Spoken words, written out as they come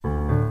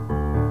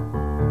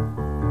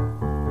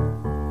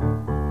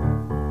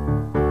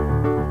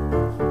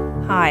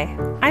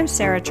I'm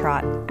Sarah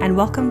Trott, and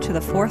welcome to the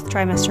Fourth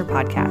Trimester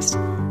Podcast.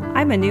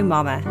 I'm a new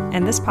mama,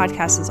 and this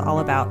podcast is all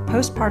about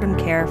postpartum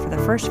care for the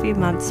first few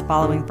months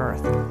following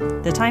birth,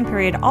 the time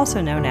period also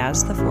known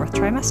as the fourth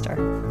trimester.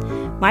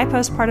 My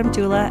postpartum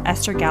doula,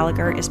 Esther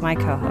Gallagher, is my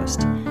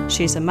co-host.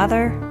 She's a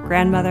mother,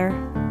 grandmother,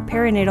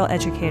 perinatal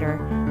educator,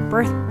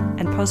 birth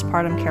and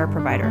postpartum care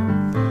provider.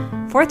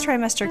 Fourth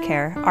trimester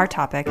care, our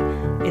topic,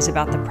 is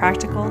about the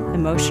practical,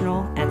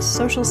 emotional, and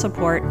social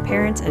support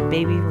parents and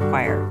baby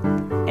require.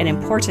 And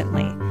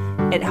importantly,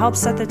 it helps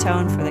set the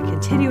tone for the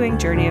continuing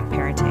journey of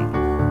parenting.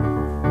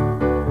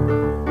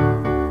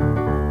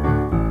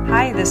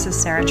 Hi, this is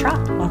Sarah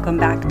Trott. Welcome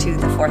back to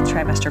the Fourth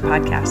Trimester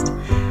Podcast.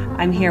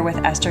 I'm here with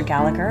Esther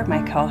Gallagher,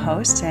 my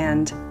co-host,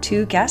 and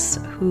two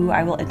guests who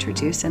I will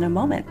introduce in a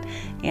moment.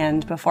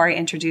 And before I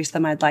introduce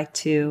them, I'd like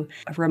to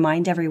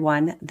remind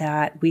everyone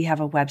that we have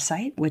a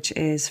website, which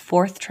is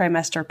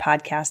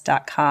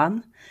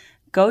fourthtrimesterpodcast.com.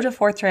 Go to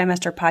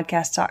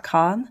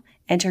fourthtrimesterpodcast.com,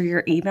 enter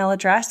your email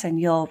address,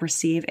 and you'll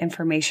receive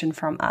information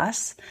from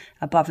us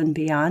above and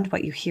beyond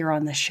what you hear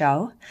on the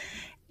show.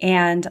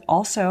 And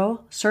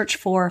also search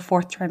for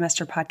Fourth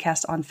Trimester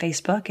Podcast on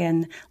Facebook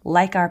and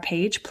like our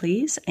page,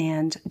 please,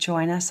 and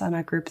join us on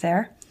a group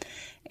there.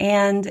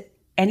 And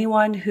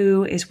anyone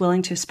who is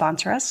willing to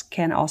sponsor us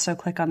can also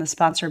click on the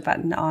sponsor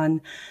button on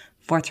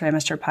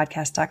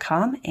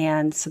fourthtrimesterpodcast.com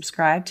and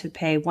subscribe to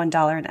pay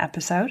 $1 an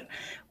episode,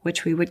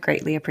 which we would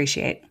greatly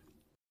appreciate.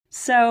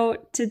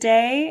 So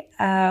today,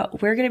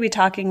 we're going to be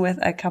talking with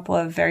a couple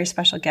of very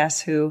special guests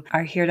who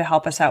are here to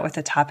help us out with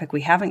a topic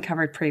we haven't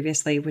covered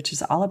previously, which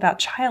is all about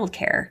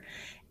childcare.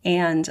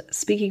 And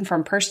speaking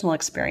from personal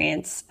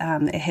experience,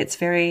 it hits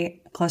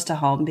very close to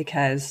home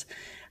because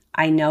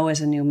I know as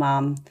a new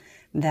mom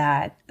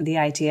that the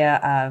idea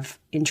of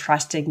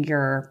entrusting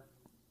your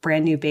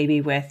brand new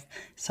baby with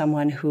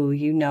someone who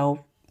you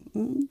know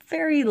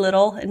very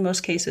little in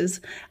most cases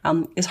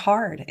is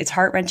hard. It's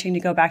heart-wrenching to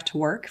go back to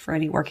work for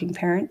any working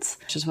parents,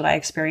 which is what I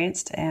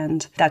experienced.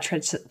 And that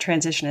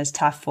transition is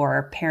tough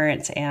for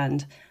parents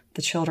and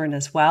the children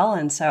as well.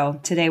 And so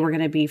today we're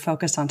going to be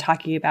focused on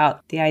talking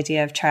about the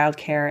idea of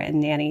childcare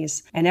and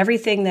nannies and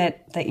everything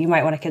that you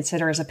might want to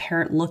consider as a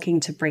parent looking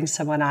to bring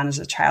someone on as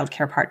a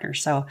childcare partner.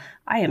 So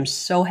I am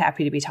so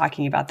happy to be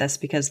talking about this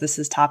because this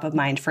is top of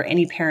mind for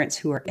any parents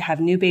who have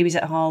new babies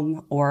at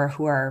home or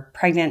who are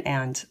pregnant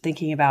and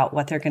thinking about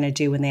what they're going to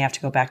do when they have to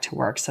go back to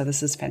work. So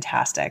this is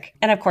fantastic.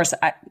 And of course,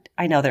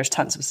 I know there's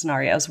tons of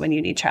scenarios when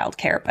you need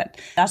childcare,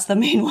 but that's the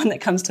main one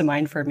that comes to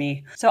mind for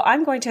me. So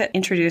I'm going to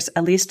introduce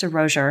Elise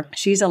DeRozier.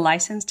 She's a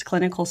licensed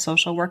clinical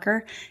social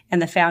worker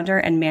and the founder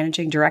and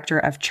managing director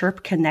of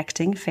CHIRP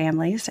Connecting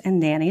Families and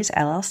Nannies,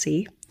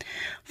 LLC.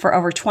 For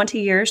over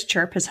 20 years,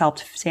 CHIRP has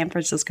helped San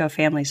Francisco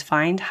families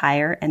find,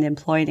 hire, and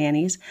employ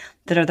nannies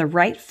that are the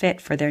right fit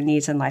for their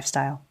needs and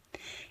lifestyle.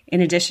 In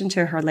addition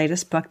to her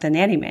latest book, The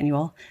Nanny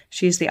Manual,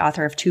 she's the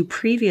author of two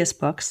previous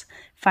books,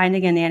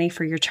 Finding a Nanny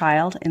for Your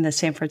Child in the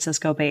San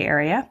Francisco Bay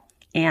Area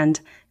and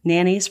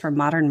Nannies for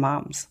Modern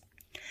Moms.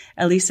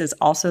 Elise is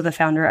also the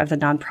founder of the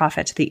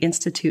nonprofit, the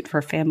Institute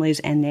for Families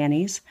and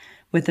Nannies,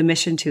 with the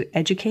mission to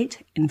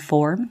educate,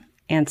 inform,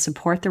 and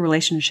support the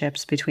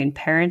relationships between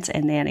parents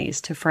and nannies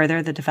to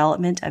further the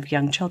development of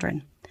young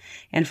children.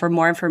 And for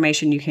more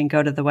information, you can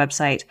go to the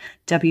website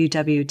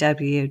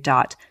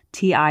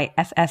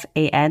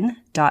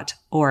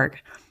www.tiffan.org.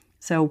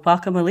 So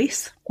welcome,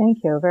 Elise. Thank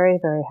you. Very,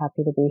 very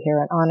happy to be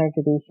here and honored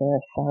to be here,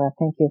 Sarah.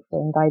 Thank you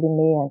for inviting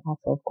me and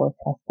also, of course,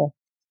 Esther.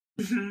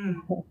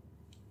 Mm-hmm.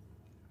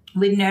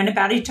 We've known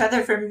about each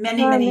other for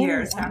many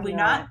years, have we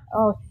not?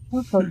 Oh,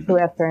 so true,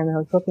 Esther. I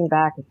was looking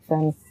back. It's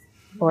been,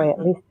 at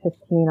least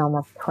 15,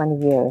 almost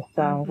 20 years.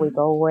 So we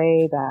go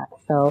way back.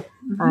 So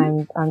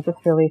I'm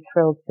just really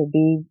thrilled to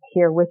be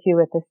here with you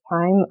at this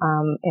time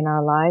in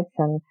our lives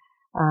and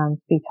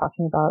be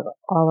talking about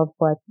all of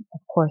what,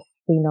 of course,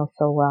 we know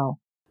so well.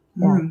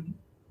 Yeah.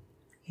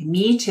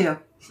 Me too.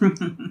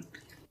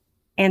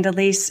 And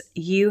Elise,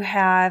 you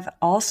have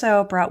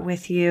also brought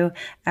with you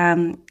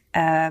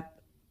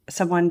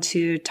someone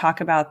to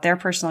talk about their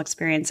personal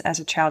experience as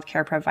a child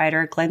care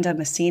provider, Glenda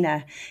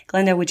Messina.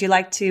 Glenda, would you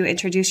like to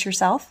introduce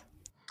yourself?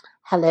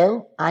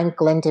 Hello, I'm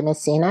Glenda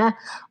Messina.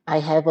 I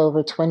have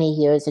over 20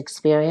 years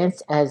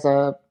experience as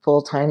a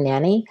full-time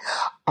nanny.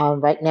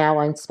 Right now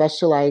I'm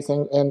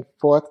specializing in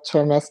fourth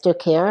trimester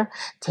care,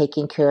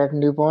 taking care of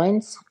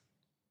newborns.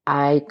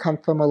 I come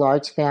from a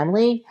large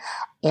family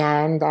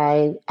and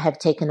I have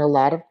taken a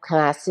lot of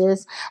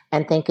classes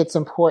and think it's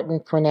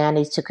important for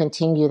nannies to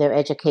continue their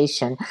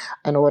education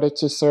in order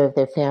to serve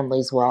their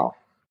families well.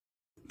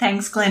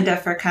 Thanks, Glenda,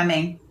 for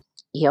coming.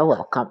 You're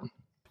welcome.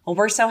 Well,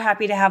 we're so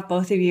happy to have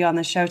both of you on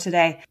the show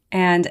today.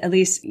 And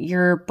Elise,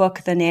 your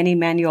book, The Nanny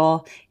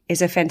Manual,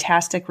 is a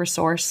fantastic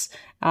resource.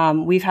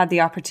 We've had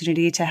the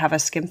opportunity to have a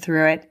skim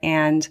through it,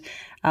 and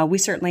we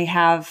certainly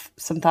have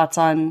some thoughts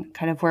on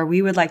kind of where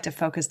we would like to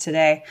focus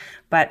today.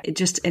 But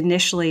just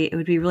initially, it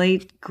would be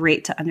really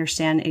great to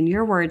understand, in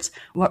your words,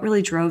 what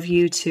really drove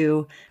you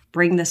to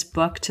bring this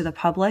book to the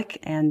public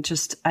and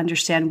just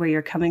understand where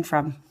you're coming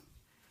from.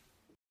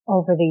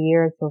 over the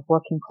years of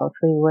working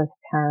closely with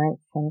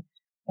parents and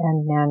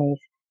nannies,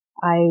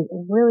 I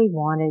really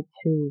wanted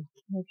to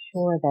make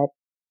sure that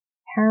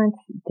parents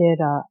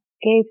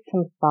gave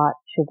some thought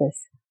to this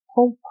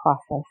whole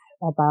process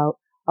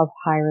of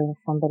hiring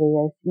somebody,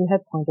 as you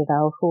had pointed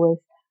out, who is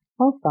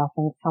most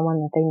often someone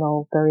that they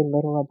know very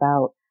little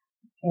about,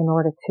 in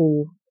order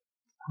to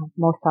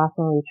most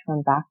often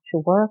return back to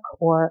work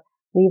or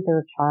leave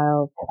their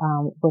child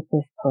with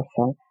this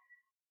person.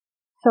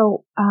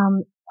 So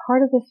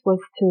part of this was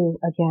to,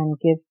 again,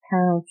 give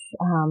parents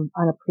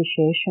an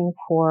appreciation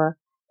for,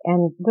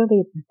 and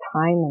really the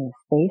time and the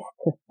space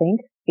to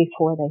think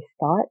before they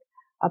start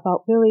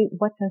about really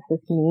what does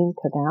this mean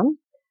to them,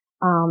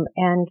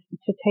 and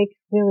to take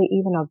really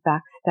even a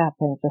back step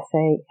and to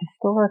say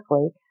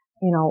historically,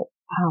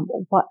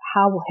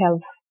 how have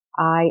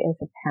I as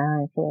a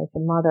parent or as a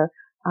mother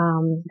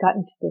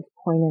gotten to this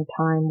point in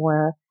time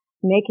where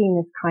making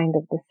this kind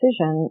of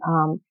decision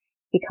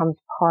becomes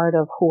part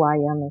of who I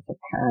am as a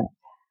parent.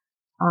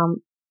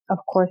 Of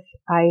course,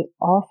 I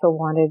also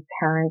wanted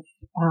parents,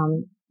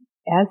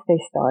 as they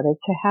started,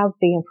 to have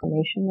the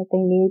information that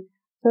they need,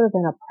 sort of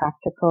in a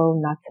practical,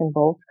 nuts and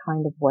bolts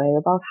kind of way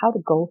about how to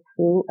go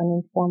through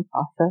an informed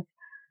process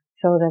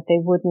so that they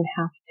wouldn't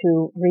have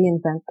to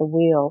reinvent the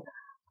wheel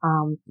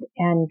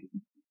and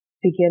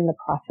begin the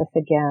process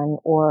again,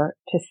 or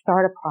to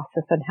start a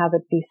process and have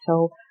it be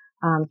so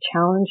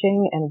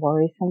challenging and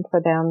worrisome for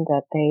them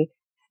that they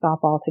stop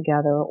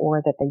altogether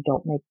or that they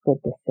don't make good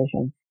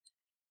decisions.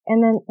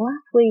 And then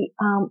lastly,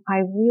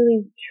 I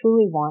really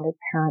truly wanted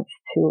parents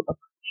to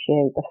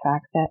appreciate the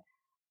fact that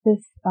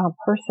this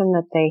person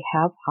that they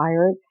have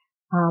hired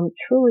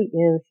truly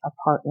is a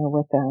partner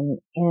with them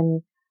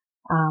in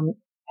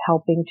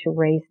helping to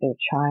raise their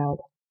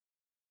child.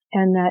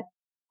 And that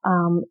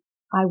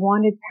I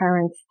wanted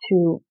parents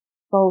to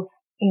both,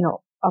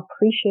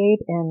 appreciate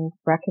and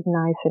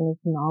recognize and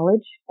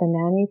acknowledge the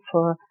nanny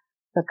for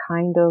the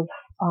kind of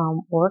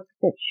work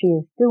that she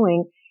is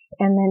doing,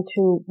 and then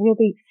to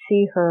really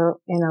see her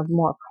in a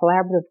more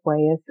collaborative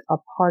way as a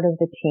part of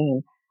the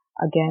team,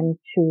 again,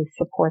 to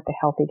support the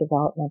healthy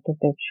development of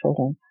their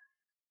children.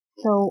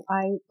 So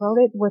I wrote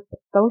it with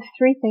those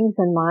three things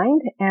in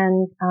mind,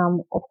 and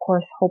of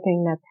course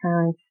hoping that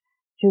parents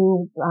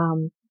do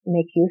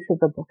make use of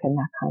the book in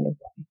that kind of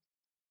way.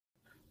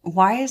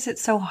 Why is it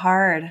so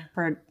hard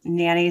for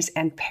nannies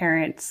and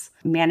parents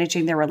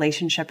managing their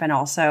relationship and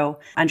also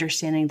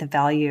understanding the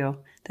value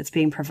that's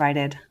being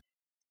provided?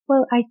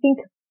 Well, I think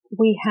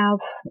we have,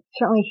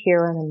 certainly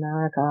here in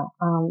America,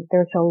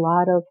 there's a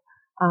lot of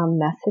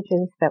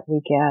messages that we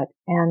get,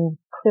 and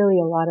clearly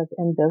a lot of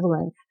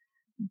ambivalence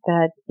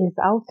that is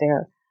out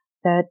there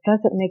that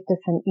doesn't make this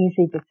an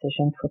easy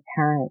decision for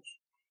parents.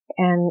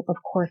 And of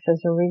course,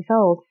 as a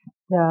result,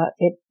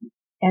 it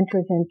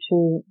enters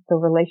into the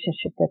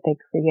relationship that they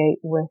create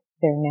with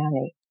their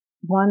nanny.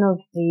 One of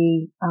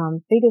the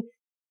biggest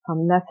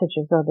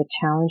messages or the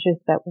challenges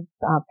that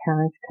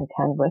parents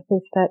contend with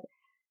is that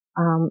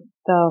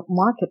the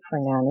market for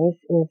nannies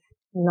is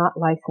not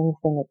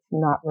licensed and it's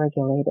not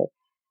regulated.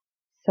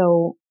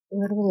 So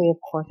literally, of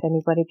course,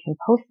 anybody can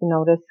post a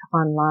notice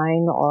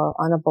online or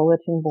on a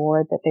bulletin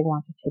board that they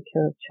want to take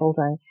care of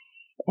children.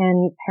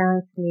 And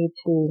parents need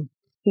to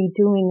be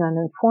doing an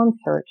informed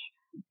search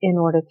in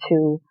order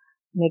to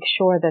make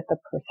sure that the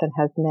person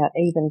has met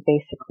even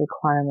basic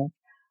requirements.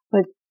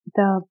 But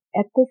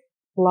at this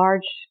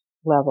large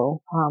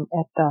level,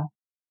 at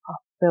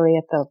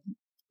the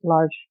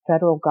large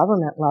federal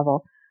government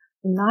level,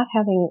 not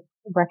having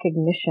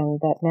recognition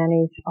that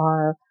nannies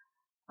are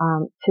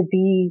to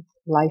be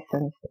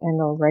licensed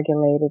and or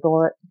regulated,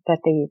 or that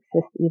they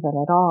exist even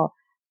at all,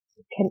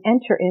 can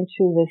enter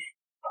into this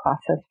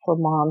process for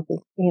moms.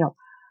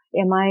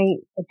 Am I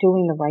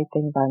doing the right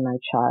thing by my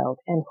child,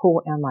 and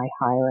who am I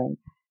hiring?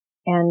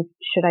 And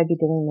should I be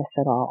doing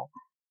this at all?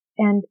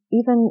 And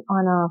even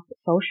on a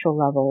social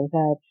level,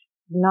 that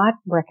not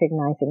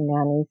recognizing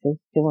nannies as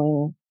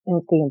doing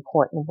the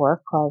important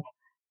work of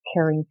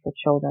caring for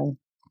children,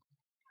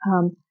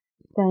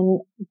 then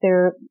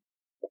there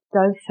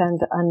does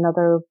send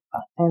another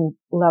a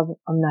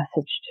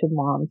message to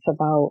moms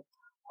about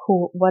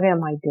what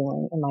am I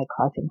doing? Am I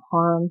causing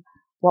harm?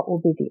 What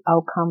will be the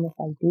outcome if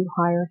I do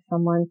hire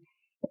someone?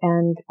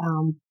 And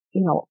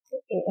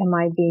am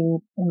I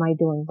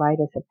doing right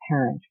as a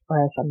parent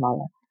or as a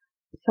mother?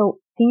 So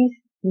these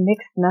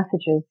mixed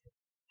messages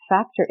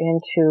factor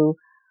into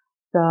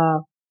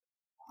the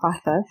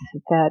process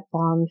that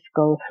moms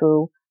go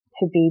through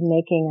to be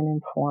making an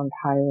informed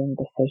hiring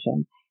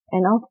decision.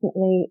 And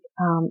ultimately,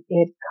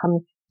 it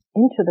comes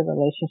into the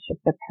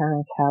relationship that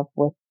parents have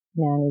with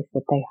nannies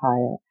that they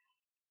hire.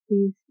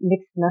 These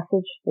mixed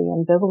message, the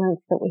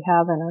ambivalence that we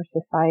have in our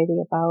society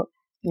about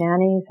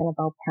nannies and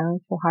about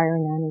parents who hire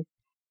nannies,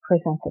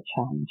 presents a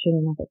challenge in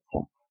and of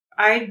itself.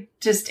 I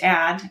just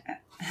add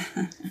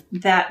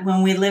that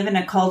when we live in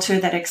a culture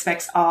that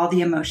expects all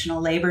the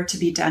emotional labor to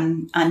be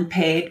done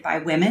unpaid by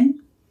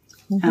women,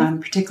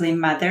 particularly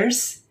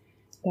mothers,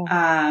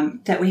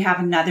 that we have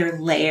another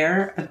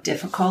layer of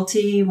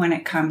difficulty when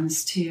it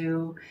comes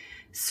to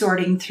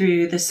sorting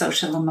through the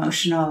social,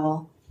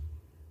 emotional,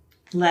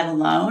 let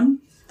alone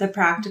the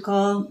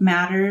practical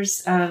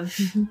matters of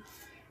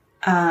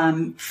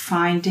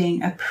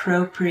finding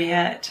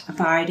appropriate,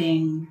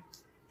 abiding,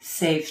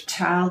 safe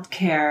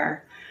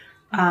childcare.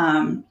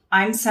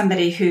 I'm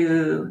somebody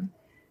who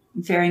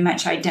very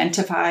much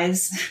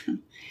identifies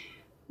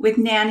with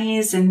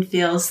nannies and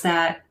feels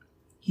that,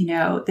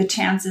 the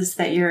chances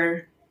that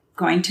you're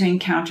going to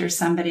encounter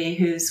somebody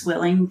who's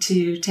willing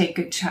to take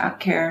good child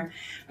care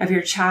of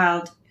your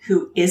child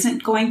who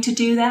isn't going to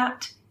do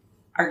that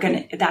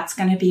that's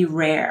going to be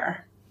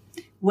rare.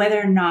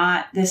 Whether or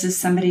not this is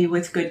somebody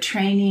with good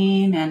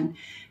training and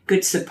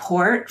good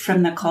support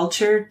from the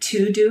culture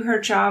to do her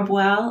job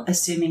well,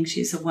 assuming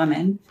she's a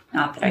woman,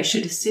 not that I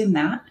should assume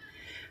that,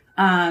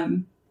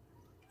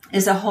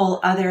 is a whole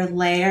other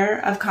layer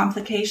of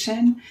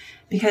complication,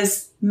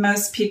 because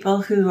most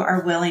people who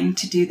are willing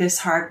to do this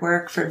hard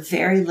work for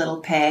very little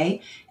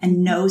pay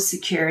and no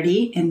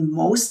security in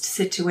most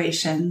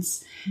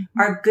situations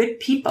are good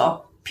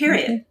people,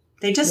 period.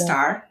 They just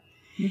are.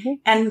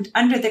 And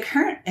under the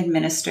current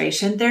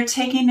administration, they're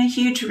taking a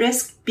huge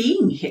risk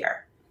being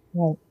here.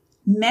 Right.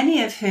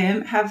 Many of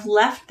whom have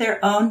left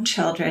their own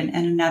children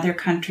in another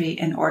country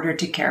in order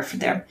to care for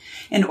them,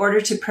 in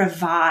order to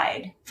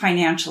provide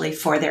financially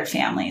for their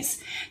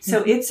families.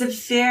 So it's a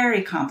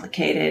very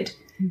complicated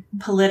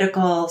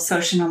political,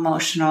 social,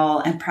 emotional,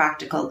 and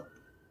practical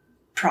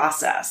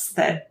process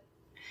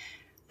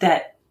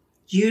that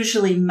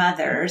usually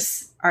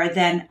mothers are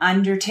then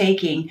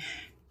undertaking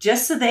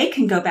just so they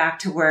can go back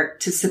to work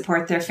to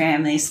support their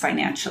families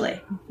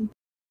financially.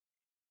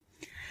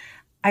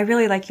 I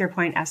really like your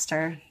point,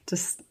 Esther,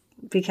 just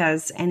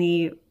because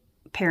any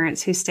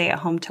parents who stay at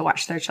home to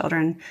watch their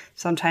children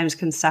sometimes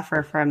can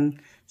suffer from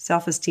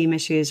self-esteem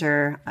issues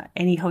or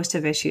any host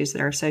of issues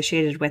that are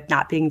associated with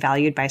not being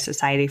valued by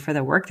society for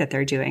the work that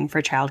they're doing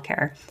for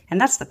childcare.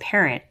 And that's the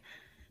parent.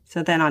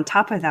 So then on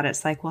top of that,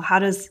 it's like, well, how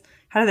do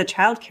the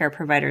childcare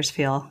providers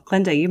feel?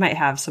 Glenda, you might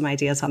have some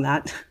ideas on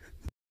that.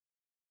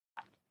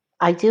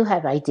 I do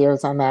have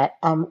ideas on that.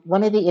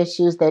 One of the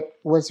issues that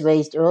was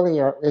raised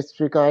earlier is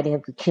regarding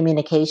the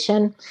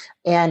communication.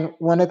 And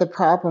one of the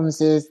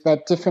problems is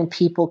that different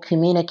people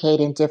communicate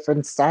in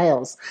different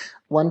styles.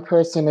 One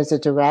person is a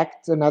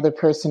direct, another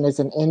person is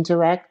an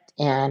indirect.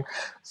 And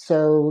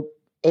so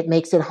it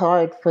makes it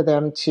hard for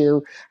them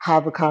to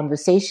have a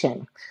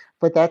conversation.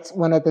 But that's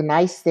one of the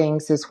nice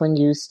things is when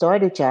you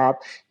start a job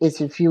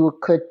is if you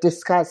could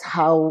discuss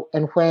how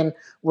and when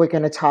we're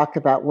going to talk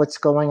about what's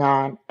going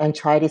on and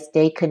try to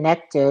stay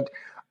connected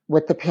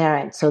with the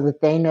parents so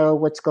that they know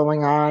what's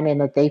going on and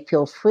that they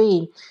feel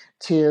free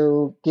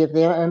to give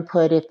their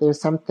input if there's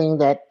something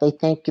that they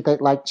think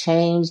they'd like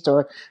changed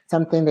or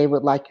something they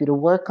would like you to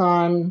work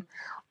on,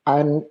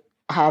 and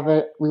have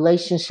a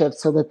relationship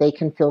so that they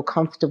can feel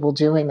comfortable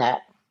doing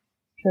that.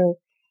 True.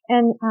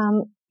 And,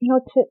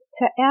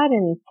 to add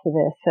into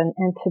this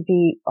and to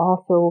be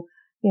also,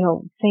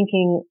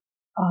 thinking,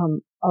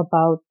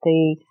 about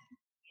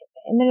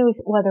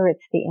whether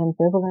it's the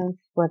ambivalence,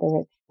 whether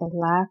it's the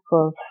lack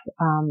of,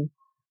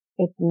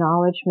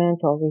 acknowledgement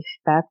or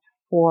respect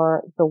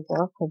for the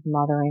work of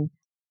mothering.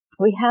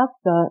 We have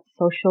the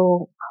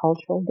social,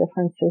 cultural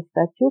differences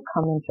that do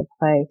come into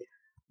play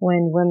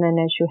when women,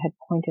 as you had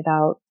pointed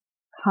out,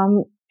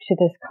 come to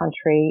this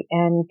country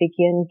and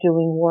begin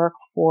doing work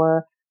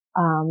for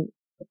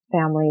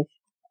families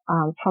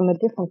from a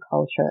different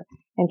culture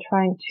and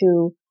trying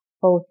to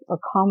both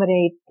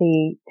accommodate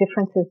the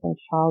differences in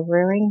child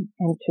rearing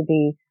and to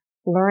be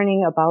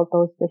learning about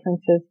those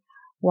differences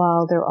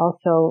while they're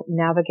also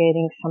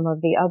navigating some of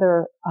the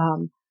other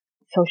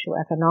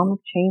socioeconomic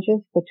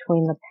changes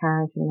between the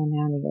parent and the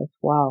nanny as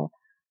well.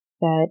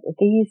 That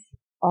these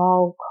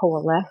all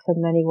coalesce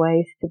in many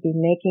ways to be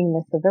making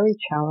this a very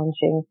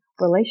challenging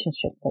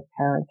relationship that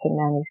parents and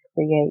nannies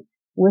create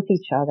with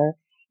each other,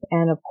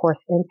 and of course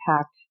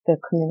impact the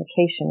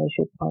communication, as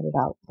you pointed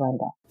out,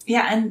 Glenda.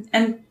 Yeah,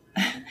 and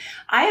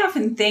I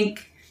often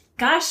think,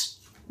 gosh,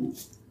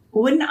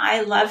 wouldn't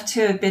I love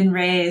to have been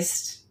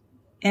raised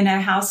in a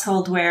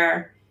household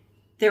where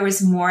there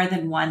was more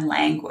than one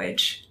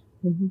language?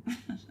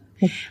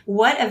 Mm-hmm.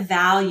 What a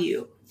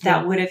value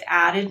that would have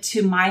added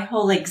to my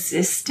whole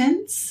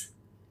existence.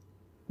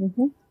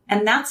 Mm-hmm.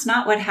 And that's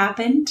not what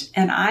happened.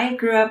 And I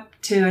grew up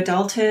to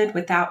adulthood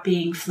without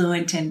being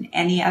fluent in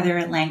any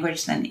other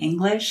language than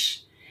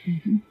English.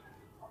 Mm-hmm.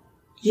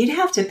 You'd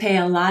have to pay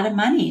a lot of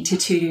money to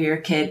tutor your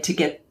kid to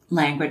get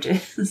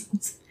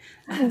languages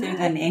other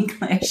than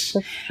English.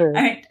 That's true.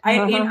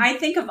 I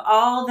think of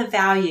all the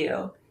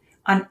value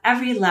on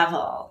every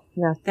level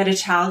that a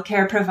child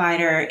care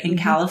provider in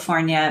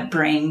California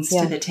brings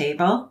to the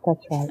table.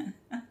 That's right.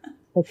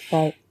 That's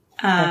right.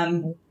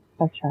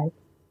 That's right.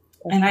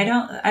 And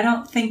I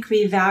don't think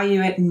we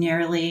value it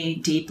nearly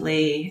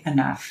deeply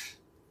enough.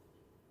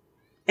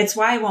 It's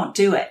why I won't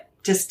do it.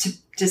 Just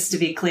to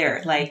be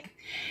clear, like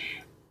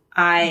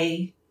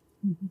I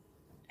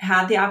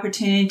had the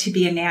opportunity to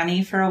be a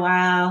nanny for a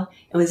while.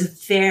 It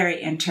was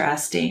very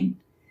interesting.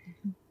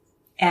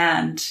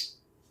 And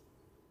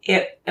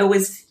it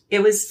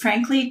was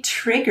frankly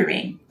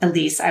triggering,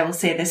 Elise, I will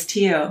say this to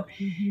you,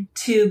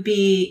 to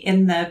be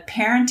in the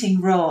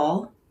parenting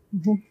role,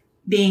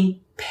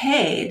 being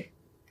paid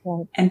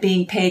and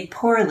being paid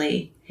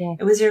poorly.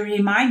 It was a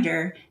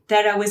reminder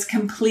that I was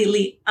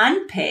completely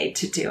unpaid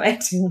to do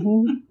it.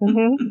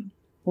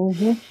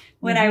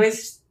 When I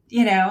was,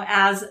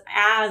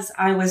 as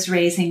I was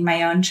raising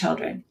my own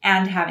children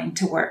and having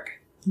to work,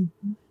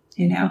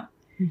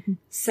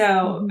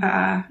 So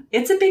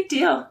it's a big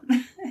deal.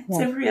 It's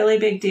a really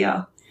big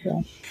deal.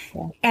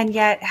 And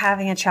yet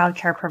having a child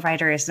care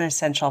provider is an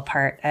essential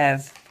part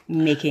of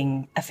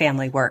making a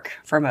family work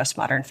for most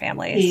modern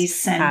families.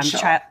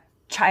 Essential.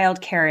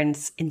 Child care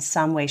in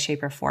some way,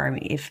 shape, or form,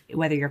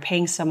 whether you're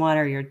paying someone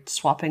or you're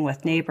swapping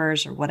with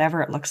neighbors or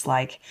whatever it looks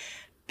like,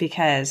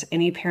 because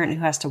any parent who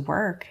has to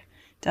work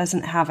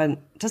doesn't have an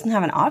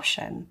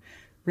option,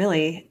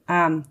 really.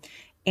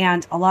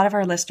 And a lot of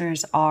our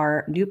listeners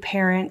are new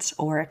parents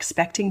or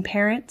expecting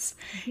parents.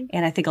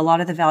 And I think a lot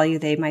of the value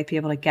they might be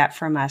able to get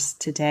from us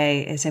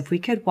today is if we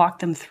could walk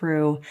them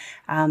through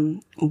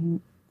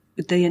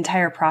the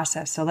entire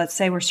process. So let's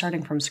say we're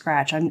starting from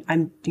scratch.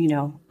 I'm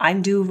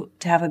due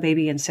to have a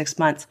baby in 6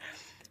 months.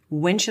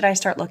 When should I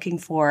start looking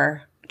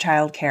for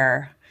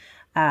childcare?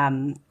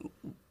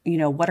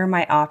 What are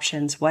my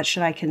options? What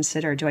should I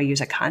consider? Do I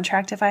use a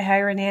contract if I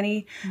hire a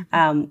nanny?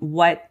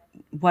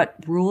 What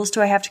rules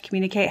do I have to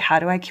communicate? How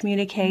do I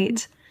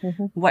communicate?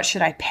 What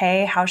should I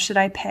pay? How should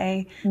I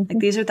pay? Like,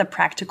 these are the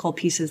practical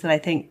pieces that I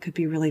think could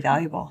be really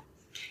valuable.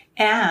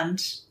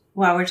 And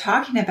while we're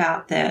talking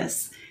about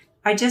this,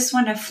 I just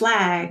want to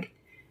flag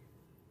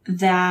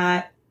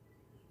that,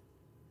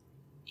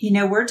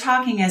 we're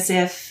talking as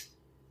if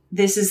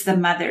this is the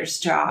mother's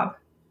job.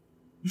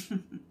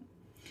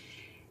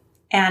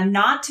 And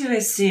not to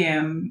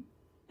assume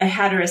a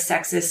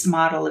heterosexist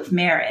model of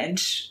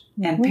marriage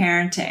and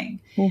parenting.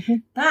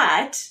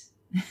 But,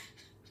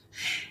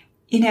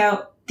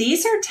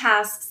 these are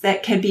tasks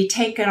that can be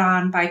taken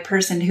on by a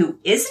person who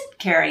isn't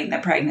carrying the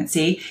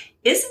pregnancy,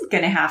 isn't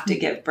going to have to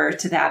give birth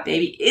to that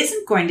baby,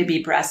 isn't going to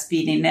be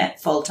breastfeeding it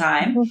full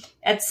time,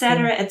 et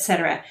cetera, et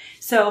cetera.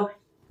 So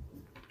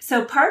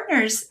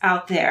partners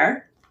out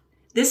there,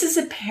 this is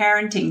a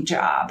parenting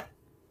job,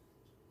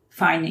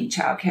 finding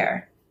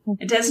childcare.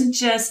 It doesn't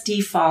just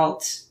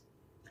default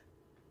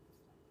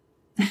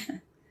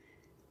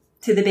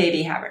to the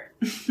baby haver.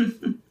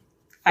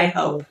 I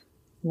hope.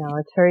 No,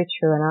 it's very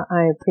true. And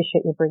I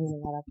appreciate you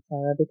bringing that up,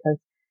 Sarah, because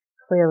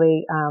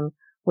clearly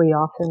we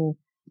often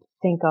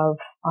think of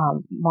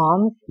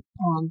moms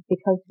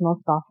because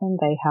most often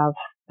they have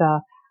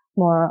the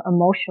more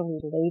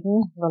emotionally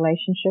laden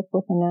relationship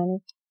with a nanny.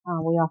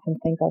 We often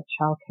think of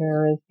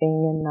childcare as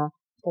being in the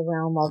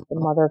realm of the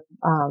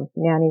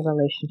mother-nanny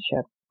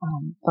relationship.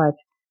 But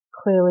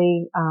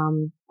clearly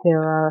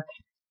there are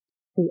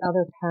the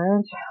other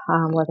parent,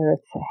 whether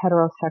it's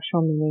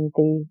heterosexual, meaning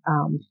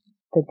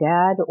the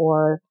dad,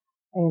 or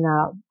in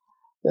a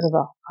sort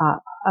of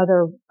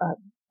other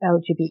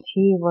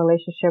LGBT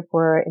relationship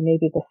where it may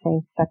be the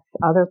same sex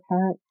other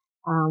parent.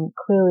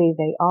 Clearly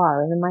they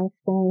are, and in my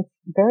experience,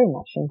 very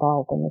much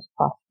involved in this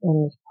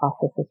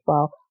process as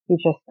well. We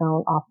just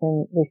don't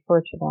often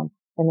refer to them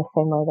in the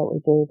same way that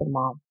we do the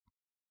mom,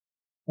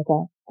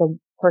 the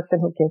person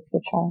who gives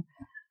the child.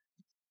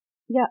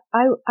 Yeah,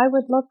 I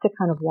would love to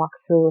kind of walk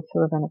through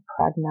sort of in a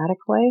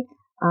pragmatic way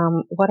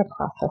what a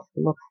process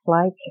looks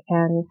like,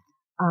 and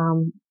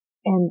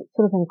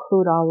sort of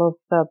include all of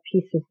the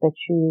pieces that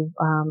you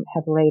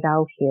have laid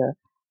out here,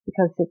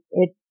 because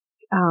it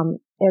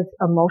as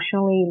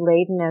emotionally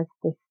laden as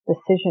this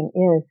decision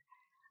is,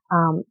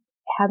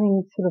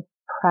 having sort of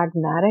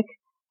pragmatic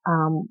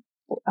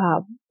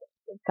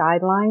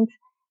guidelines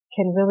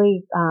can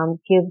really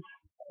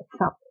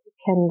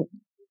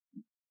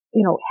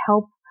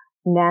help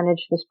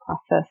manage this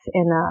process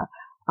in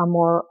a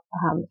more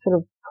sort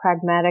of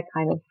pragmatic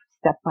kind of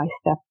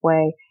step-by-step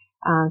way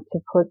to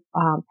put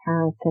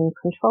parents in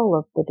control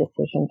of the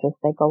decisions as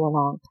they go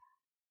along.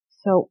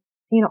 So,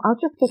 I'll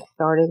just get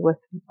started with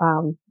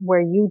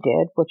where you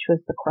did, which was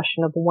the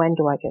question of when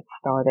do I get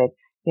started?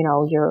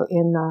 You're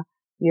in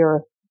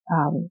your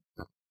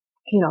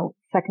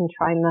second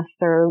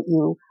trimester.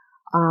 You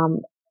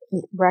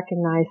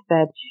recognize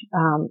that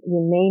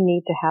you may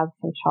need to have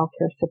some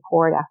childcare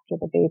support after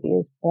the baby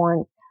is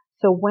born.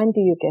 So when do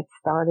you get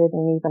started,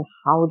 and even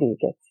how do you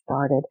get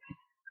started?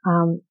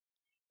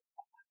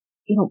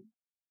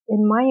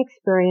 In my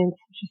experience,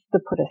 just to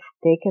put a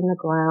stake in the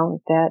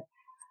ground, that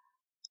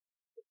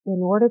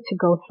in order to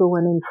go through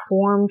an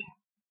informed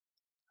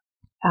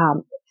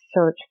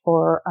search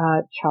for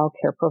a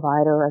childcare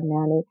provider, a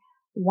nanny,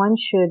 one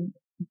should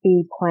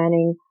be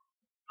planning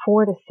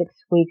 4 to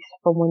 6 weeks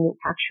from when you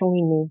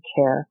actually need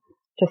care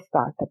to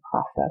start the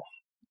process.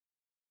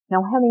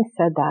 Now, having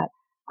said that,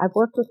 I've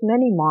worked with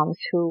many moms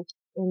who,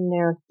 in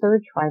their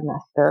third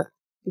trimester,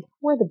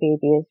 before the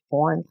baby is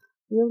born,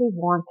 really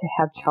want to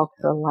have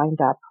childcare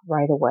lined up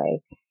right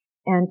away.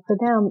 And for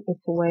them,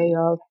 it's a way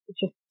of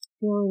just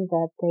feeling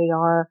that they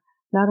are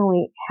not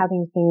only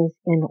having things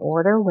in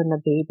order when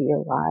the baby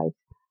arrives,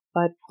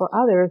 But for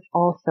others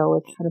also,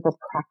 it's kind of a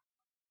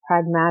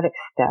pragmatic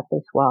step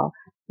as well,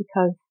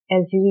 because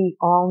as you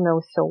all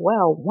know so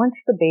well, once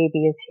the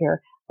baby is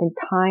here, then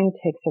time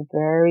takes a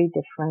very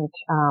different,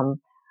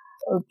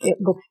 it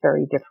looks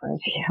very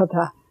different.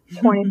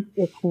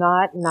 It's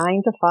not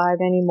 9 to 5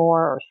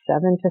 anymore or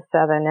 7 to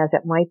 7 as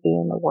it might be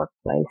in the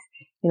workplace.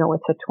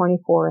 It's a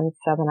 24 and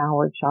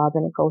 7-hour job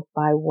and it goes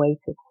by way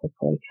too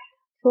quickly.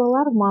 So a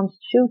lot of moms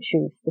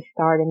choose to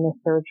start in the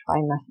third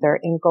trimester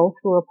and go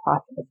through a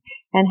process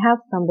and have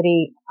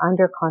somebody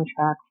under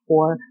contract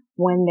for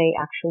when they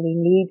actually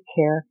need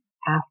care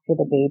after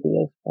the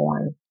baby is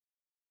born.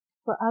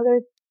 For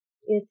others,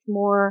 it's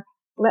more,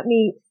 let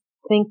me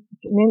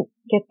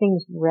get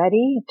things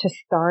ready to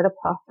start a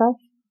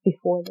process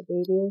before the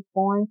baby is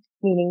born,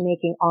 meaning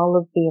making all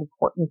of the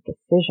important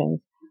decisions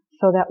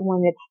so that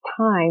when it's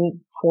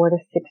time, 4 to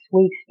 6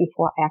 weeks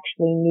before I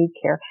actually need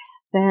care,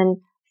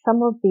 then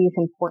some of these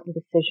important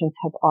decisions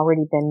have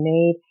already been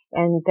made,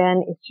 and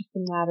then it's just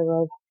a matter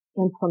of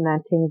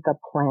implementing the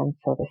plan,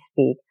 so to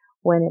speak,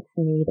 when it's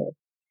needed.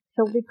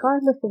 So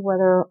regardless of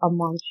whether a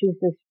mom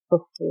chooses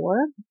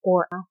before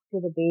or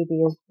after the baby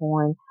is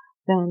born,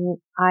 then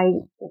I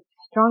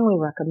strongly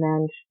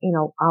recommend,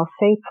 I'll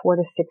say 4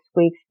 to 6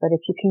 weeks, but if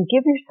you can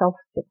give yourself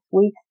 6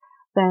 weeks,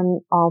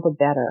 then all the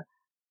better.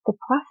 The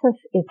process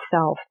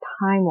itself,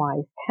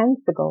 time-wise,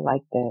 tends to go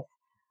like this.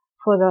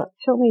 For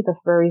certainly the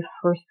very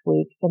first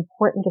week,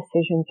 important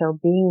decisions are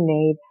being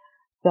made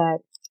that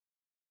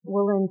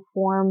will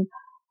inform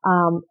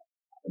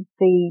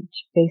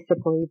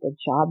basically the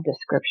job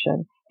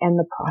description and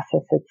the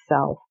process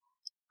itself.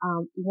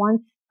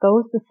 Once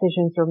those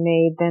decisions are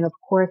made, then of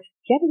course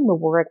getting the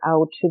word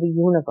out to the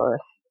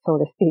universe, so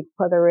to speak,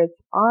 whether it's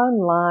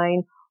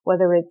online,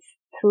 whether it's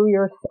through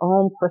your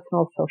own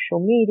personal social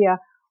media,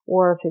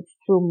 or if it's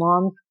through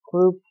moms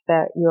groups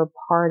that you're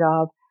part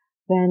of,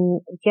 then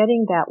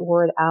getting that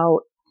word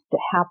out that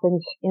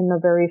happens in the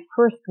very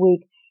first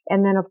week.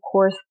 And then, of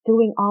course,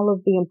 doing all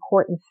of the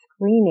important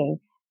screening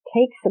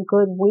takes a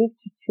good week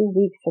to 2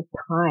 weeks of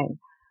time.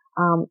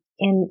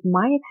 In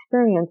my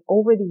experience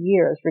over the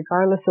years,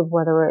 regardless of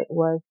whether it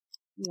was,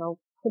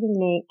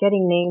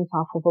 getting names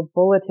off of a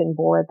bulletin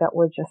board that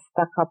were just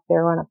stuck up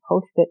there on a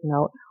Post-it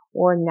note,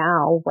 or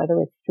now, whether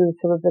it's through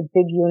sort of the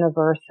big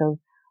universe of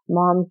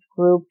moms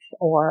groups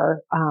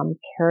or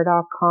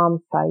care.com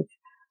sites,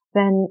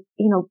 then,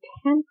 10%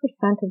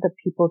 of the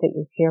people that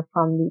you hear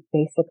from meet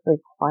basic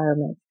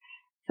requirements.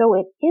 So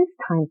it is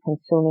time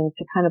consuming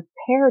to kind of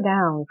pare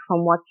down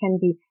from what can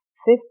be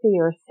 50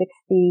 or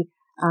 60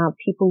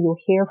 people you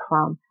hear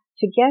from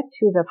to get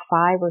to the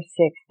 5 or 6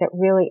 that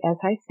really, as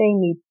I say,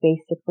 meet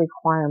basic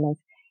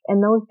requirements.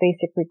 And those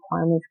basic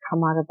requirements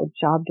come out of the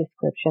job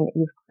description that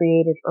you've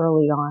created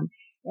early on.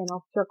 And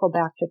I'll circle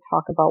back to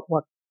talk about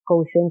what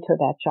goes into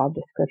that job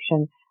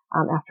description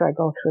after I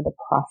go through the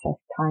process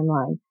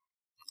timeline.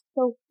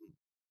 So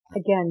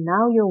again,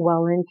 now you're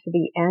well into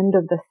the end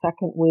of the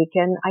second week,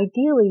 and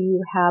ideally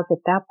you have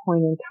at that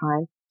point in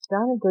time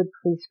done a good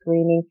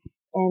pre-screening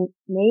and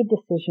made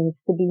decisions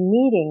to be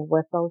meeting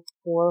with those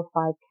 4 or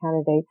 5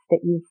 candidates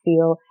that you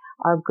feel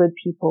are good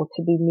people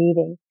to be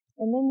meeting.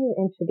 And then you're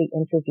into the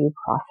interview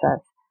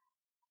process.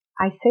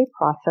 I say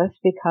process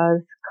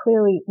because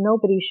clearly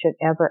nobody should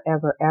ever,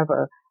 ever,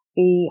 ever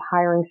be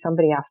hiring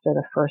somebody after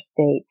the first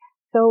date.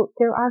 So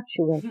there are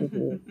 2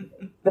 interviews.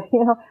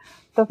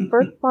 The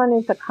first one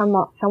is a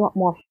somewhat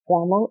more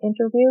formal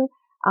interview.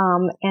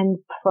 And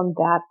from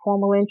that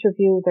formal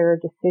interview, there are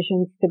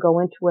decisions to go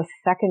into a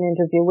second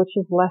interview, which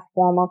is less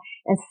formal.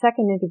 And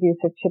second interviews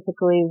are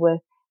typically with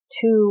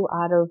 2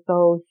 out of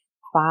those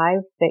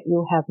 5 that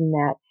you have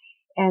met.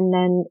 And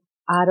then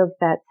out of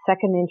that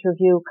second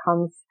interview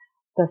comes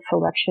the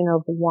selection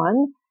of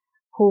 1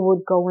 who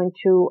would go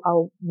into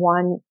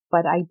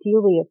but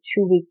ideally a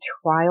 2-week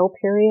trial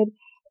period.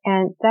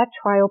 And that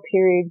trial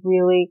period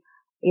really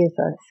is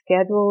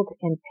scheduled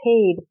and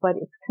paid, but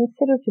it's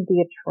considered to be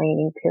a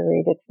training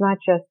period. It's not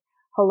just,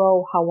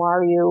 hello, how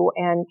are you?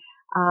 And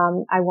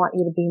I want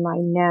you to be my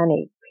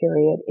nanny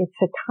period. It's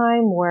a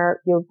time where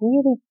you're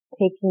really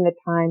taking the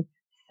time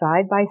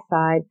side by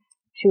side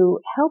to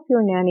help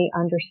your nanny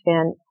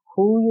understand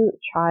who your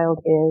child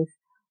is,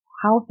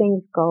 how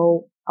things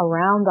go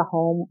around the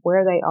home,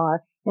 where they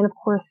are, and of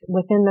course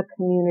within the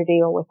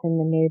community or within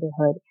the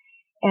neighborhood.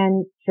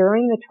 And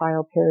during the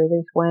trial period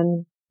is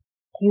when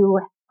you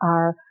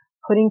are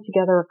putting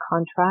together a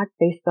contract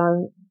based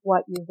on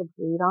what you've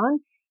agreed on.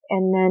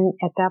 And then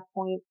at that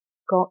point,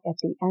 at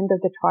the end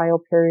of the trial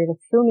period,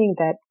 assuming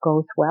that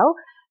goes well,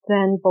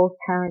 then both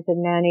parent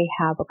and nanny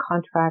have a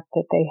contract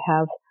that they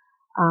have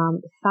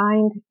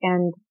signed.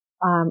 And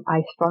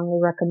I strongly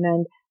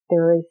recommend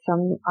there is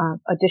some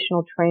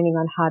additional training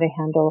on how to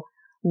handle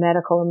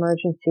medical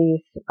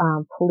emergencies,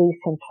 police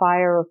and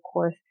fire, of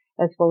course,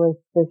 as well as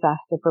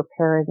disaster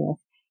preparedness.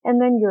 And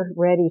then you're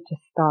ready to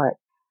start.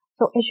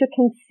 So as you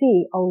can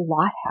see, a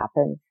lot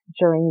happens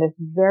during this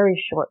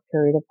very short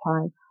period of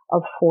time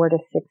of 4 to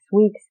 6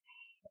 weeks.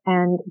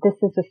 And this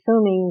is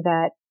assuming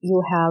that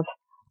you have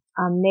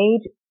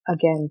made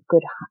again,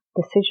 good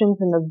decisions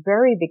in the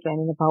very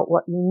beginning about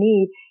what you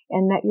need,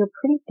 and that you're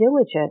pretty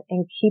diligent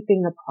in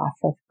keeping the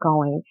process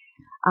going.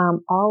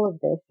 All of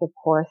this, of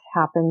course,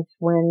 happens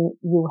when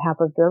you have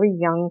a very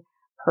young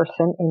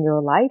person in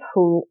your life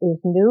who is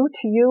new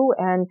to you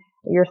and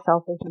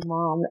yourself as a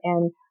mom.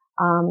 And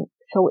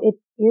so it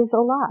is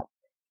a lot.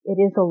 It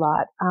is a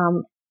lot.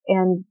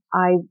 And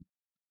I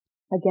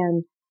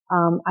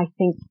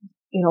think,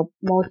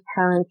 most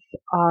parents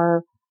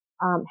are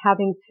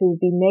having to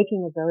be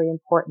making a very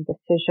important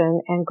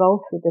decision and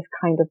go through this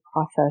kind of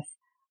process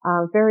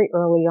very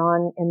early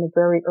on, in the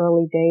very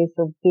early days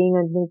of being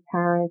a new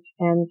parent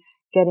and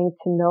getting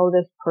to know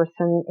this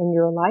person in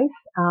your life.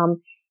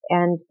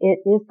 And it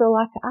is a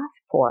lot to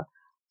ask for.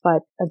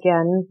 But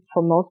again,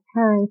 for most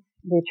parents,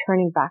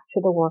 returning back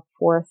to the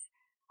workforce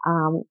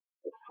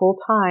full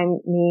time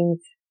means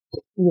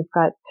you've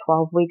got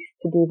 12 weeks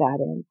to do that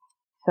in.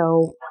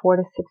 So 4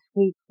 to 6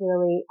 weeks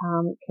really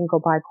can go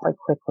by quite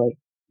quickly.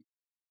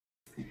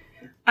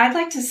 I'd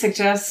like to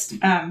suggest,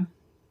 I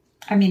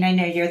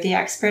know you're the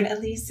expert,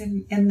 at least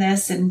in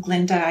this, and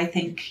Glenda, I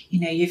think,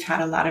 you've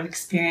had a lot of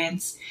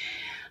experience.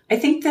 I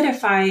think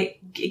that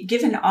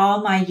given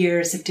all my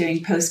years of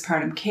doing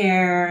postpartum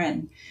care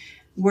and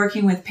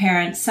working with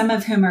parents, some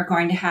of whom are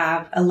going to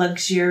have a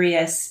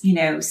luxurious,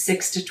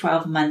 6 to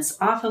 12 months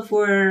off of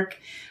work,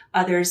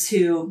 others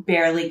who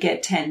barely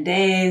get 10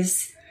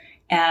 days.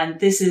 And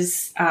this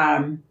is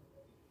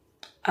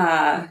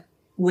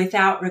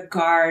without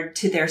regard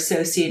to their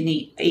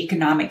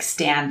socioeconomic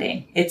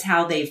standing. It's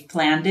how they've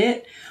planned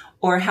it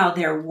or how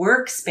their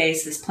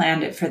workspace has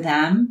planned it for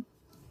them.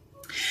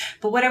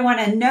 But what I want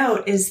to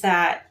note is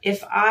that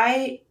if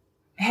I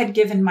had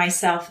given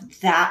myself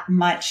that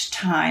much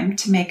time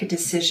to make a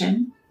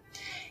decision,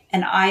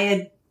 and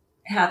I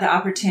had the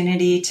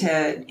opportunity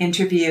to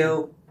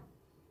interview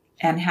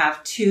and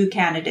have 2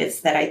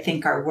 candidates that I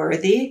think are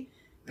worthy,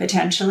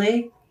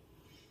 potentially,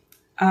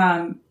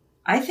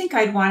 I think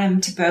I'd want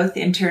them to both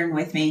intern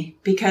with me,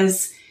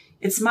 because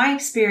it's my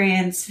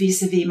experience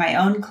vis-a-vis my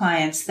own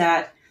clients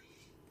that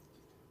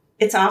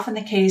it's often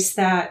the case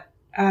that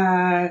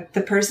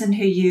the person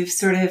who you've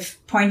sort of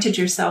pointed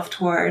yourself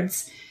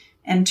towards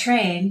and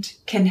trained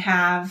can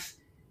have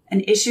an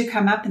issue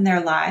come up in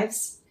their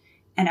lives,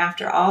 and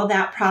after all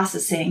that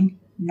processing,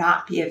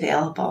 not be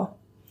available.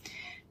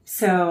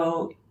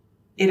 So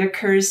it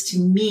occurs to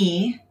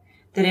me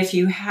that if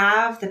you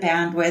have the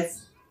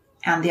bandwidth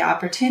and the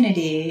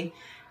opportunity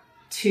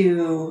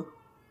to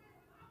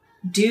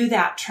do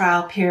that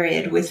trial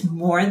period with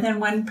more than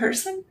one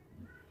person,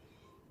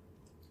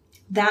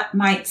 that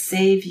might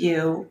save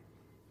you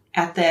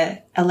at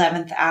the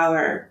 11th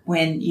hour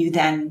when you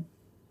then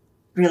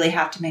really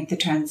have to make the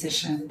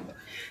transition.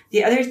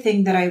 The other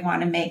thing that I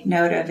want to make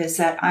note of is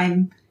that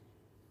I'm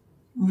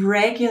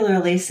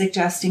regularly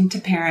suggesting to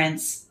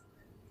parents,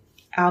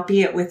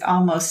 albeit with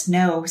almost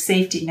no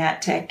safety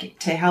net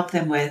to help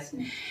them with,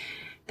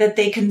 that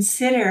they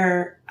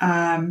consider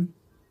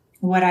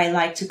what I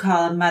like to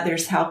call a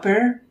mother's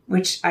helper,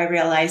 which I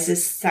realize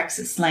is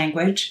sexist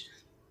language,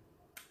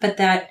 but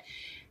that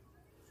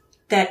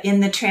in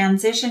the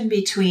transition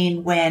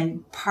between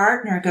when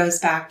partner goes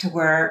back to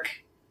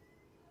work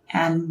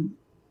and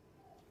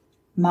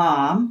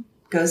mom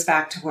goes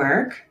back to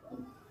work,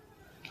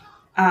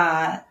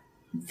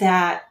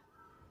 that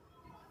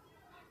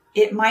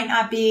it might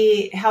not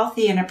be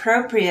healthy and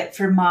appropriate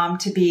for mom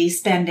to be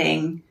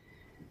spending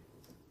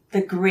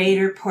the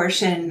greater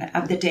portion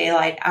of the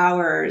daylight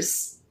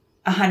hours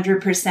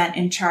 100%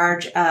 in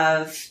charge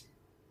of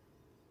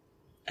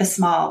a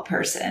small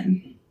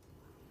person.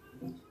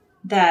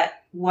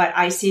 That what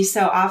I see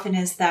so often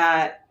is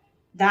that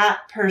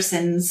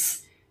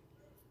person's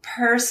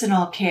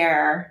personal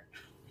care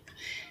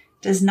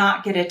does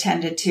not get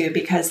attended to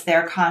because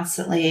they're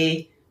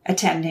constantly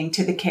attending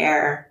to the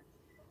care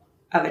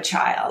of a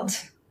child.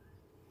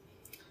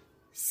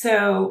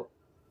 So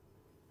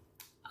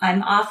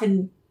I'm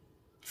often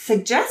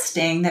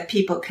suggesting that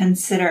people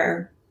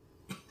consider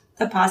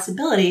the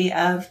possibility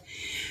of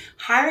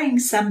hiring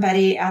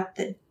somebody at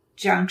the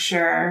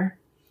juncture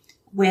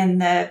when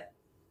the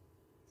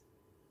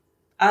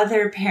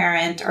other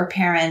parent or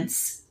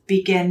parents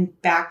begin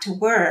back to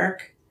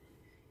work,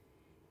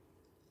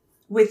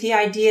 with the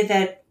idea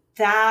that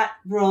that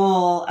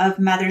role of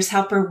mother's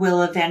helper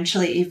will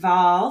eventually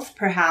evolve,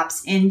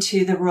 perhaps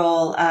into the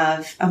role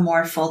of a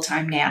more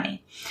full-time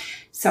nanny.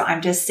 So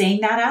I'm just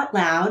saying that out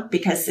loud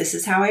because this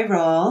is how I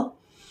roll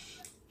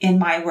in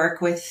my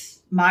work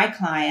with my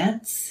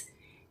clients.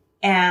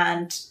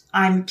 And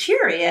I'm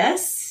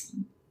curious,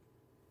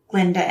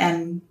 Glenda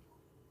and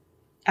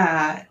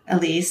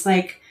Elise,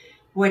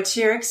 what's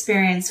your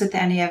experience with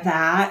any of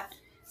that?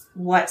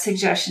 What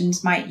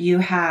suggestions might you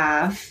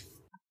have?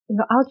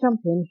 I'll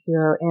jump in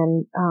here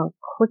and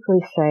quickly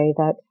say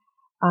that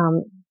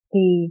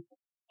the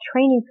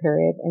training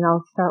period, and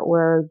I'll start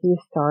where you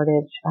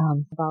started,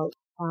 about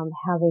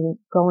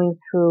going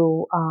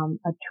through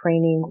a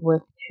training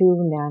with 2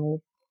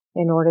 nannies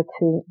in order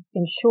to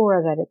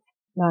ensure that it's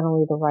not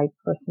only the right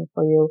person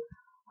for you,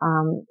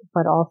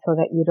 but also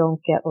that you don't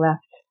get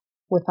left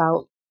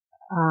without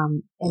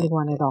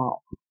anyone at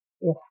all.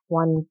 If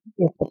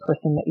the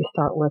person that you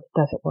start with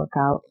doesn't work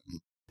out.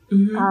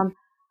 Mm-hmm.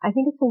 I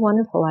think it's a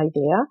wonderful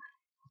idea.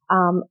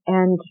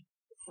 And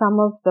some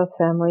of the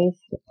families,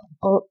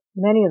 or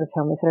many of the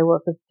families that I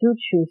work with do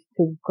choose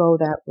to go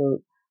that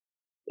route.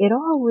 It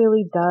all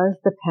really does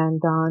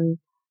depend on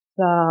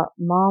the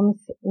mom's,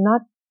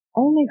 not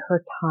only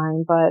her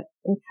time, but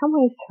in some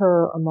ways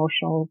her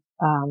emotional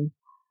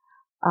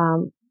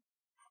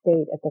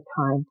state at the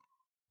time.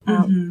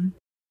 Mm-hmm.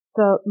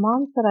 The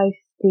moms that I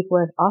speak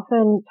with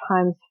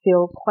oftentimes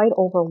feel quite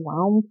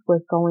overwhelmed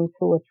with going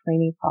through a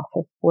training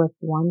process with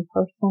one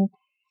person.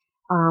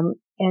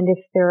 And if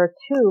there are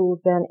two,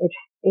 then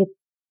it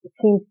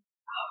seems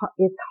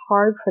it's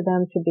hard for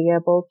them to be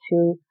able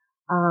to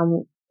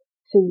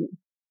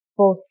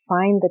both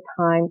find the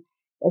time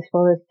as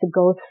well as to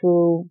go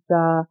through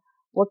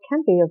what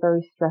can be a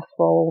very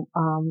stressful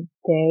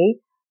day,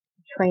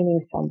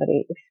 training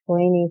somebody,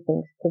 explaining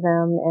things to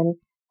them,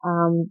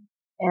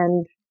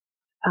 and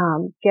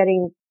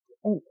getting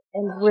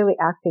and really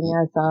acting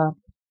as a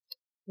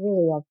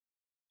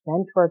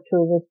mentor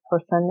to this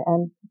person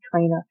and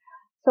trainer.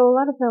 So a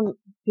lot of them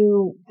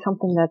do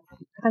something that's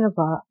kind of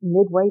a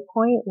midway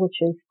point,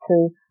 which is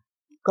to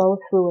go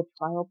through a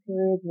trial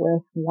period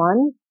with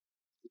one,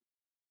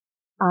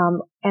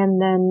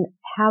 and then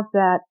have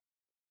that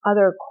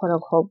other quote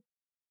unquote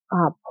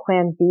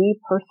plan B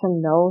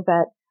person know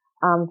that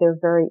they're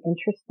very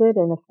interested,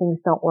 and if things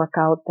don't work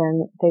out,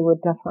 then they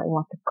would definitely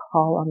want to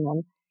call on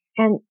them.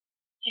 And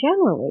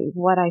generally,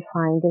 what I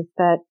find is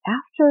that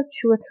after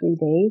 2 or 3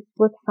 days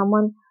with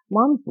someone,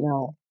 moms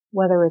know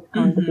whether it's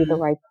going to be the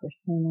right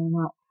person or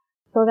not.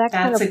 So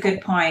that's a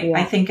good point. Yeah.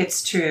 I think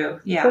it's true.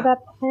 Yeah. So that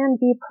plan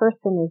B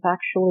person is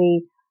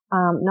actually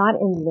not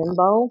in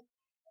limbo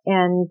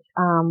and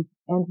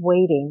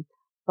waiting,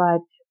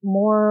 but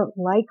more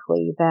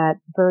likely that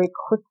very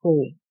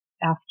quickly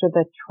after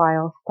the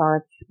trial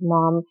starts,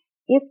 mom,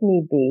 if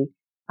need be,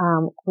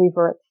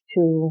 reverts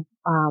to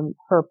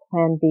her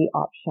plan B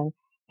option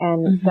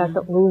and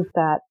doesn't lose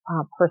that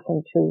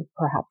person to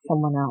perhaps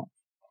someone else.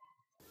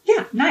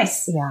 Yeah,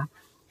 nice. Yeah.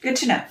 Good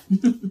to know.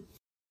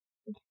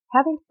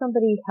 Having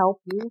somebody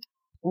help you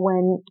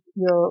when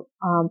your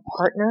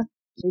partner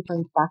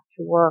returns back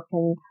to work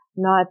and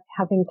not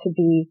having to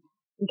be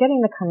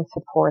getting the kind of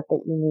support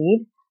that you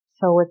need.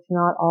 So it's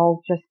not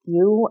all just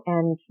you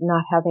and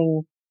not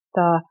having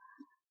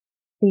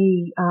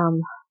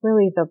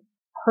really the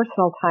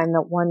personal time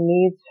that one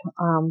needs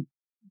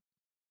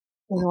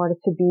in order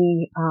to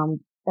be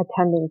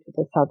attending to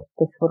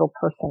this little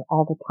person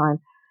all the time.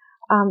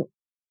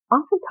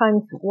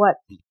 Oftentimes what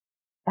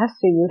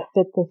Esther, you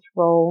fit this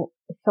role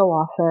so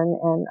often,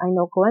 and I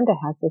know Glenda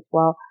has as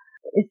well,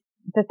 is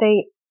that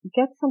they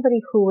get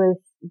somebody who is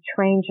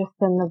trained just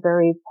in the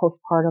very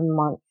postpartum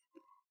months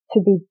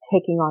to be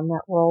taking on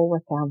that role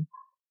with them.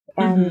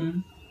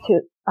 And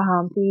to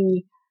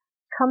be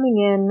coming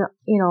in,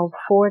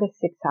 4 to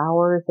 6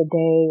 hours a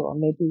day or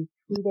maybe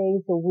 2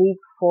 days a week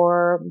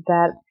for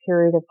that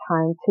period of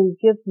time to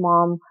give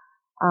mom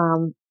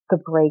the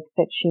break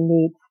that she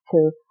needs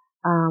to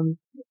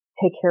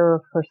take care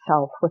of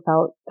herself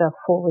without the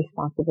full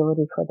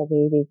responsibility for the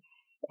baby.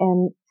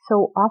 And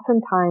so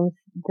oftentimes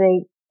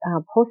they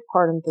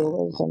postpartum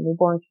doulas and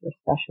newborn care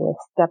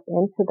specialists step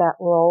into that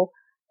role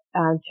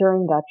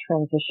during that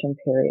transition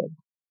period.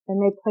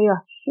 And they play a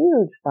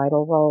huge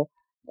vital role.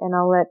 And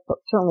I'll let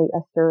certainly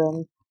Esther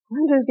and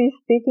Glenda be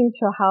speaking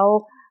to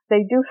how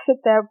they do fit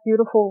that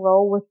beautiful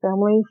role with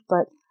families,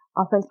 but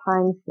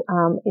oftentimes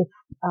it's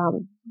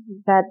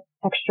that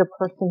extra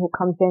person who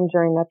comes in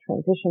during that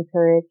transition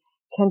period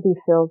can be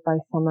filled by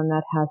someone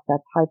that has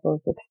that type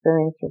of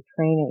experience or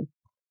training.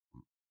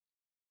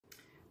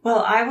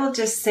 Well, I will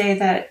just say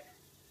that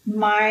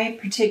my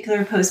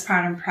particular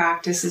postpartum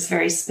practice is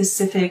very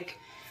specific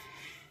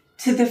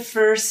to the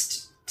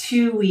first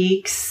 2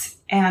 weeks,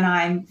 and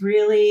I'm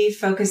really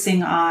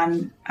focusing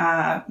on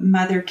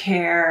mother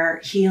care,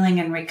 healing,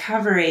 and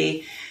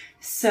recovery.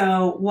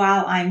 So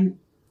while I'm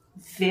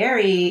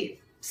very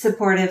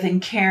supportive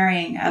and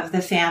caring of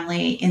the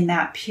family in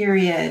that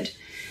period,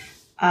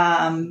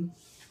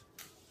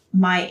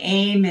 my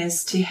aim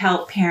is to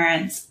help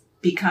parents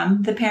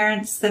become the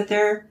parents that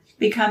they're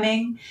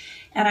becoming.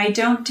 And I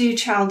don't do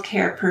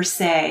childcare per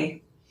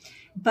se,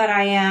 but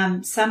I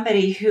am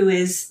somebody who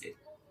is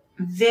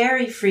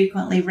very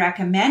frequently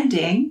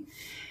recommending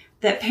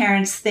that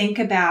parents think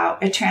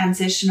about a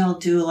transitional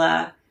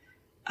doula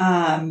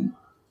and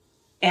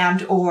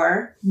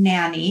or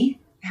nanny,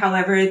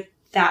 however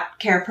that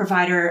care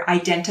provider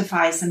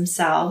identifies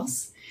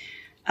themselves.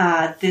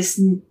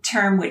 This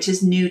term, which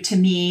is new to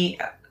me,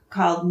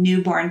 called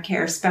newborn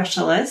care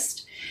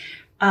specialist,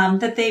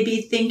 that they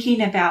be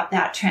thinking about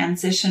that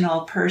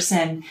transitional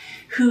person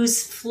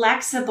who's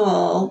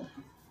flexible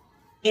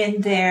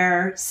in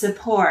their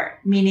support,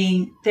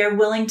 meaning they're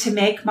willing to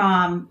make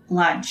mom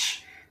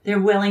lunch. They're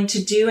willing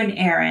to do an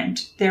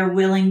errand. They're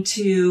willing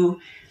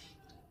to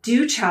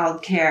do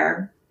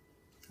childcare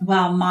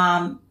while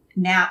mom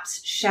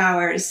naps,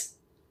 showers,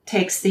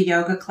 takes the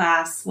yoga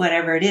class,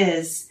 whatever it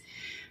is,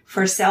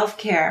 for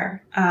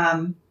self-care,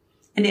 and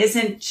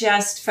isn't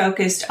just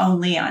focused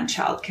only on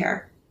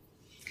childcare.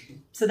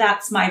 So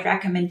that's my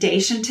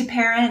recommendation to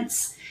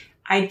parents.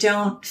 I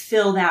don't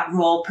fill that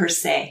role per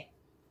se.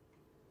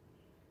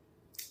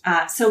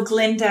 So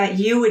Glinda,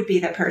 you would be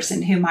the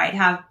person who might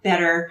have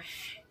better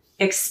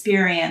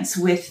experience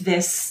with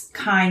this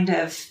kind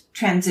of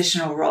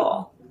transitional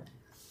role.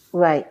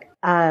 Right.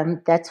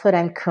 That's what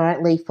I'm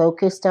currently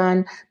focused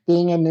on,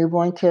 being a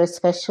newborn care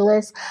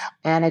specialist.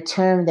 And a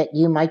term that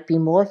you might be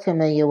more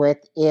familiar with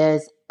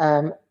is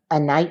a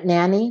night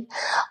nanny.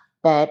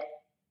 But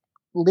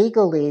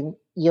legally,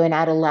 you're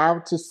not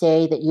allowed to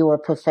say that you're a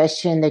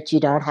profession that you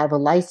don't have a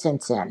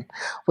license in,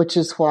 which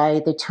is why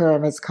the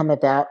term has come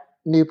about,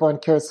 newborn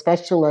care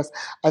specialist,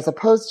 as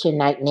opposed to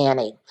night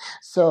nanny.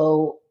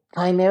 So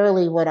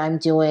primarily what I'm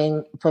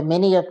doing for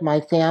many of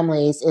my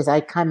families is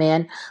I come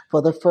in for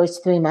the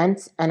first 3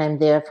 months and I'm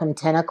there from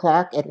 10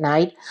 o'clock at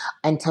night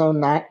until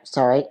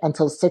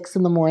 6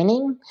 in the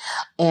morning.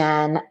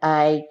 And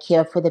I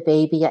care for the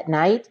baby at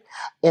night.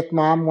 If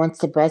mom wants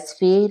to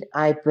breastfeed,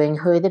 I bring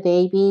her the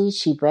baby.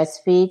 She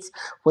breastfeeds,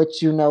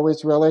 which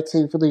is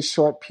relatively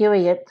short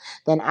period.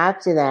 Then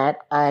after that,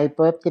 I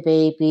burp the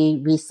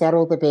baby,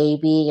 resettle the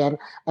baby, and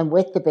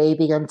with the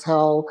baby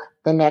until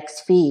the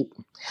next feed.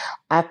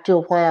 After a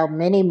while,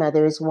 many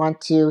mothers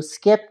want to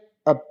skip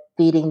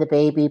feeding the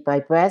baby by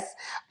breast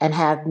and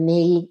have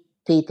me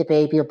feed the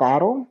baby a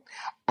bottle.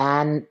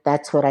 And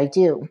that's what I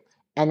do.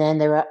 And then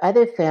there are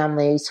other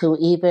families who,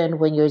 even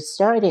when you're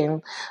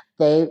starting,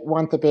 they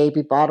want the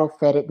baby bottle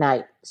fed at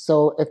night.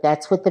 So if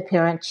that's what the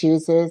parent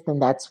chooses, then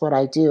that's what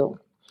I do.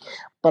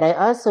 But I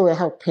also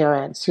help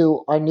parents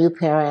who are new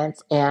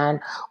parents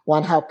and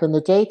want help in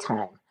the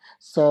daytime.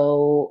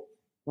 So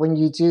when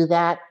you do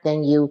that,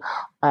 then you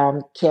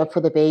care for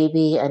the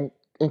baby and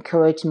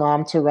encourage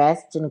mom to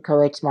rest and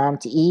encourage mom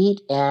to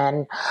eat.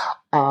 And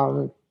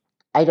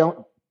I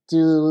don't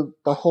do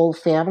the whole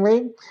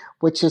family,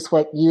 which is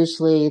what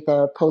usually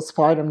the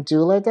postpartum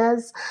doula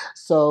does.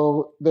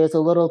 So there's a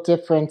little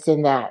difference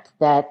in that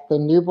the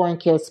newborn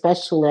care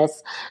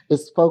specialist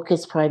is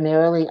focused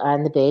primarily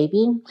on the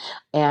baby,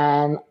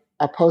 and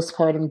a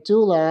postpartum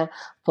doula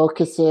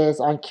focuses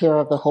on care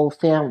of the whole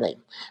family.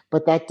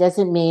 But that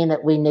doesn't mean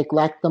that we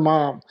neglect the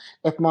mom.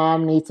 If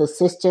mom needs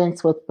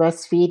assistance with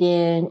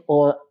breastfeeding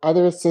or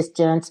other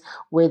assistance,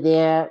 we're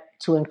there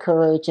to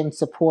encourage and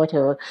support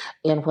her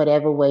in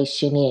whatever way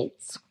she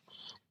needs.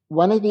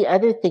 One of the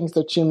other things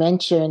that you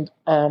mentioned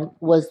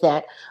was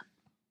that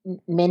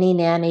many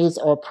nannies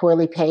are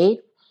poorly paid,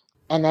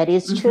 and that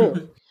is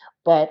true.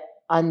 But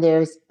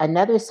there's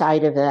another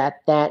side of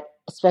that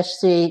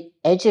especially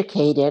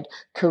educated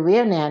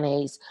career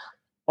nannies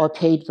are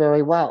paid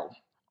very well,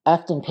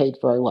 often paid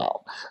very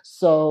well.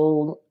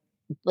 So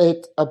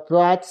it's a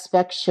broad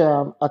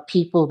spectrum of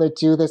people that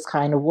do this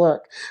kind of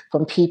work,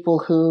 from people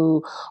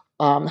who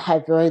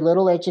have very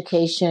little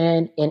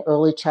education in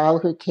early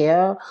childhood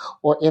care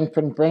or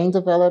infant brain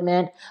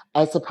development,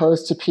 as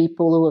opposed to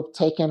people who have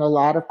taken a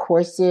lot of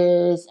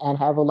courses and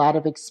have a lot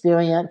of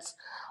experience,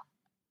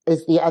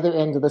 is the other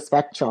end of the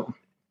spectrum.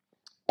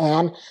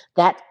 And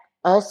that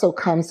also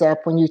comes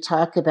up when you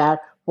talk about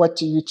what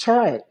do you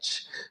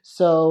charge.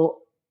 So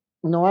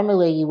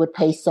normally you would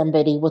pay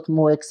somebody with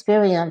more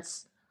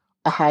experience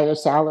a higher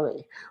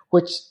salary,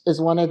 which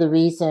is one of the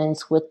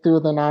reasons through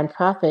the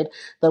nonprofit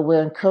that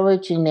we're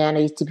encouraging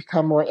nannies to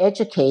become more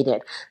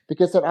educated,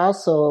 because it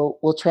also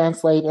will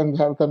translate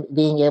into them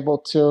being able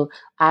to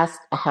ask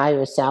a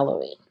higher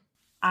salary.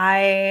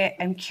 I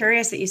am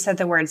curious that you said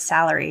the word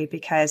salary,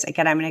 because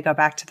again, I'm going to go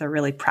back to the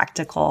really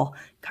practical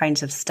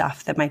kinds of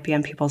stuff that might be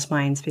on people's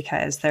minds,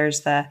 because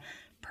there's the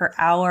per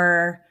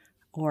hour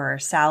or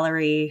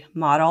salary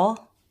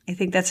model. I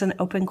think that's an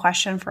open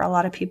question for a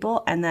lot of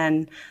people. And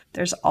then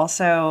there's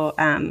also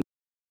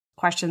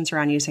questions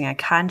around using a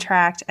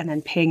contract and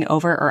then paying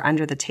over or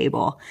under the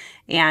table.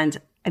 And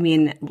I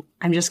mean,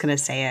 I'm just going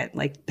to say it,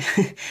 like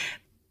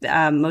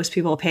most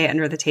people pay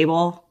under the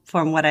table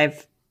from what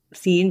I've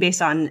seen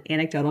based on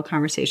anecdotal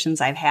conversations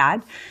I've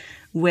had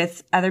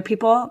with other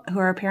people who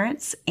are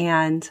parents.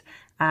 And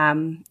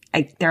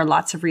there are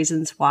lots of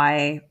reasons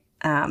why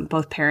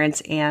both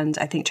parents and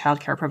I think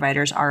childcare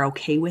providers are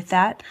okay with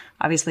that.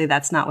 Obviously,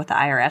 that's not what the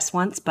IRS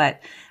wants,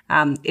 but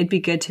it'd be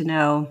good to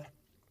know,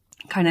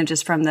 kind of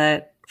just from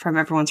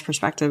everyone's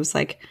perspectives,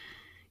 like,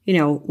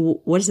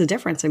 what is the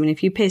difference? I mean,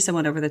 if you pay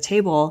someone over the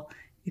table,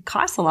 it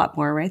costs a lot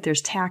more, right?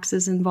 There's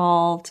taxes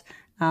involved.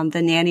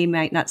 The nanny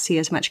might not see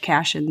as much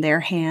cash in their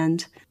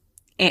hand.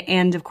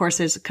 And of course,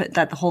 there's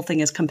that the whole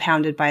thing is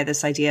compounded by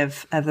this idea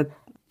of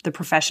the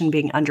profession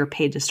being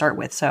underpaid to start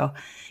with. So,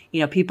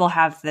 people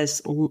have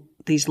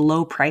these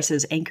low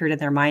prices anchored in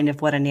their mind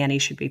of what a nanny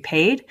should be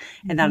paid.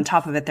 And then on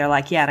top of it, they're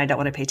like, yeah, and I don't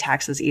want to pay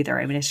taxes either.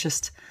 I mean, it's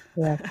just,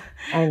 yes,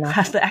 I know.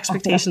 The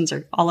expectations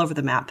are all over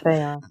the map.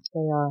 They are.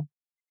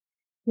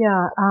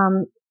 Yeah.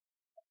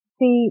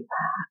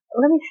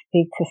 Let me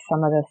speak to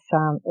some of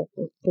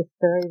this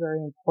very,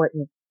 very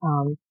important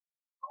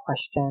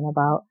question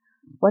about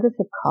what does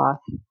it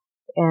cost,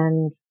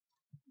 and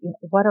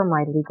what are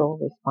my legal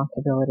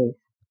responsibilities?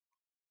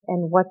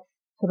 And what's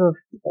sort of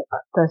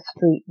the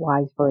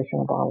streetwise version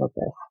of all of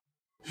this?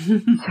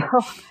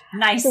 So,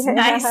 nice. It's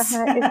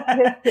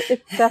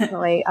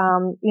definitely,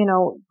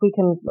 we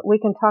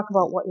can talk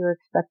about what you're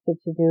expected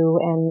to do,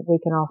 and we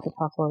can also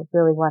talk about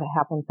really what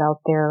happens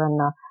out there and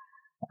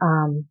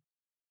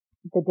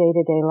the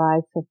day-to-day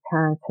lives of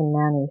parents and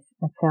nannies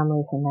and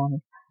families and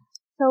nannies.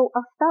 So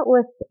I'll start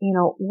with,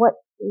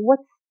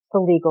 what's the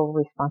legal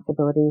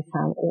responsibilities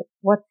and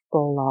what's the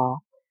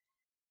law?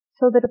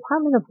 So the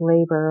Department of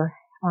Labor,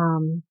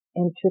 in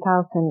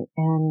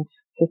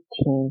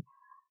 2015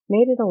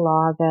 made it a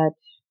law that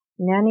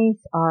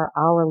nannies are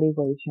hourly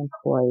wage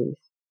employees.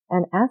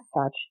 And as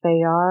such,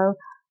 they are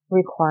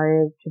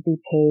required to be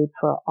paid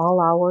for all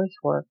hours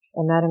worked,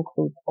 and that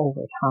includes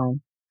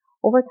overtime.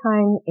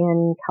 Overtime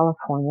in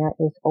California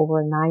is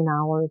over 9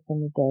 hours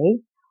in a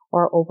day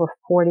or over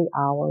 40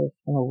 hours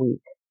in a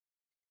week.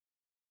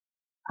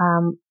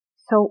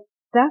 So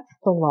that's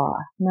the law.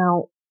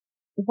 Now,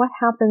 what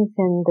happens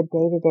in the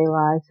day-to-day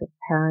lives of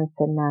parents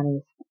and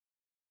nannies?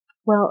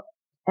 Well,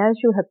 as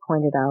you have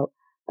pointed out,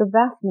 the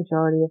vast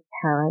majority of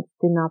parents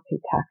do not pay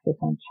taxes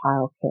on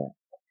childcare.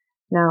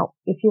 Now,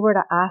 if you were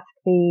to ask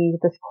me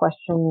this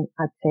question,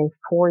 I'd say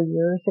 4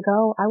 years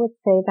ago, I would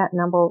say that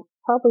number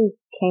probably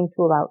came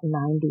to about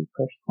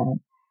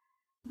 90%.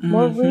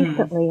 More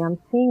recently, I'm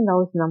seeing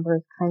those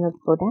numbers kind of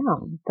go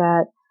down.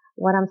 That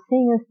what I'm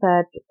seeing is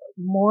that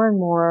more and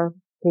more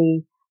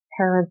the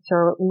parents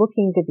are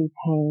looking to be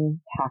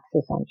paying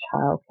taxes on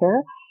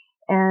childcare.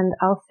 And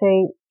I'll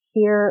say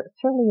here,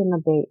 certainly in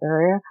the Bay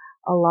Area,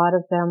 a lot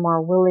of them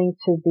are willing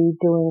to be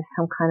doing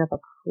some kind of a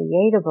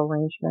creative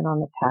arrangement on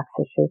the tax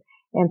issue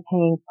and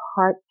paying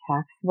part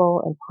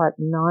taxable and part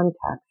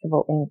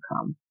non-taxable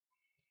income.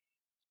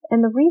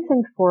 And the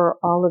reason for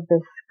all of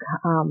this,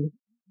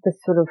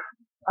 this sort of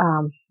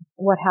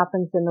what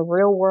happens in the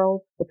real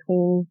world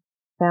between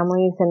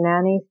families and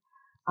nannies,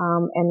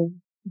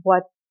 and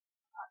what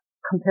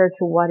compared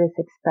to what is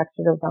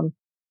expected of them.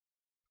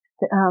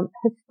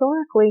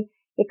 Historically,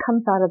 it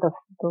comes out of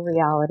the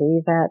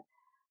reality that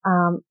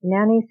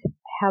nannies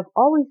have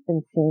always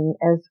been seen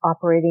as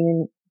operating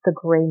in the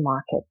gray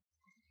market,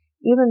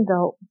 even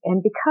though,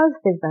 and because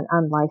they've been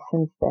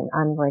unlicensed and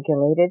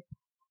unregulated,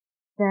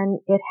 then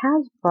it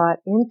has brought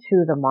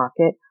into the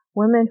market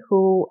women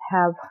who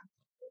have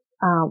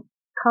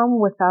come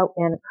without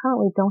and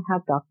currently don't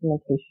have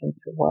documentation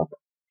to work,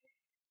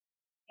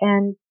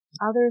 and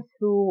others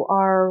who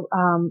are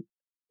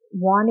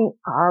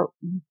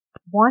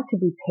want to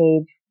be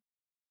paid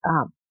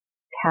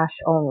cash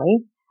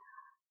only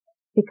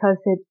because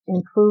it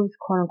improves,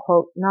 quote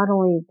unquote, not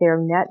only their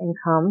net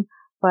income,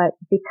 but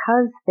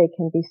because they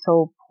can be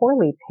so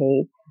poorly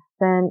paid,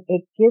 then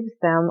it gives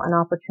them an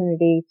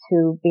opportunity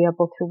to be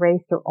able to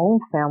raise their own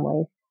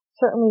families,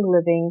 certainly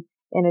living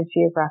in a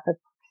geographic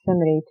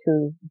proximity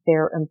to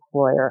their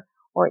employer,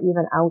 or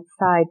even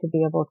outside to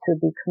be able to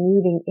be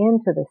commuting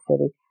into the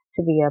city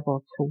to be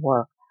able to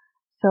work.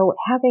 So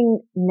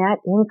having net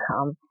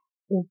income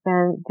has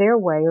been their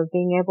way of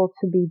being able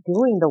to be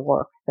doing the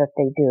work that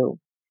they do.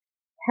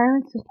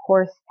 Parents, of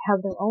course,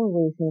 have their own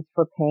reasons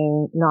for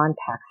paying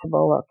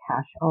non-taxable or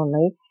cash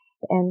only.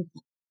 And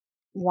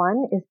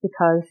one is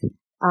because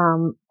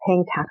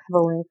paying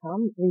taxable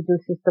income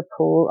reduces the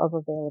pool of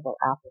available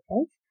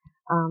applicants.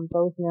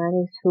 Those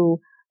nannies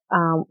who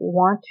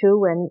want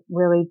to and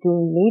really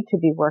do need to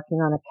be working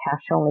on a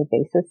cash-only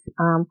basis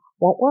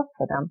won't work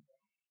for them.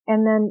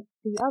 And then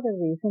the other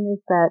reason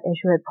is that, as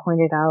you had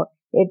pointed out,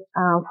 it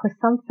for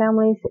some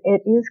families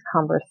it is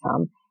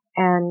cumbersome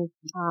and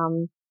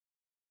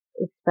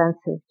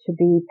expensive to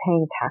be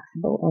paying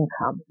taxable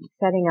income.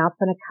 Setting up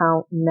an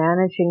account,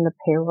 managing the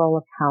payroll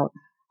account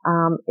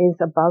is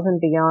above and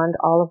beyond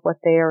all of what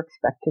they are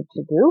expected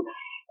to do.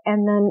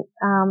 And then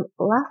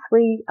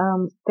lastly,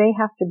 they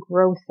have to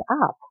gross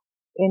up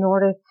in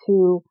order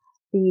to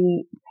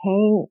be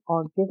paying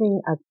or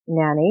giving a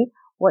nanny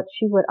what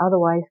she would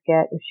otherwise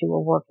get if she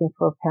were working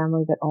for a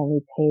family that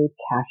only paid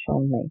cash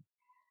only.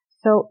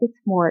 So it's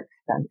more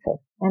expensive.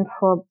 And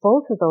for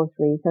both of those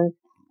reasons,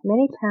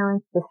 many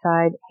parents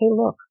decide, hey,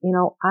 look,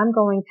 I'm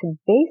going to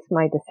base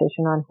my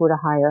decision on who to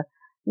hire,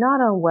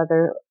 not on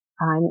whether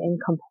I'm in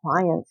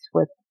compliance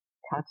with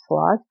tax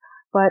laws,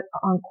 but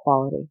on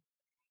quality.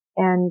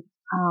 And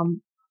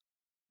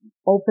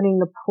opening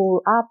the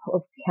pool up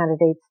of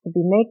candidates to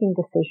be making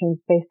decisions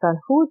based on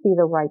who would be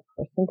the right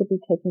person to be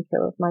taking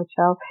care of my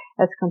child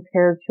as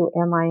compared to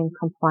am I in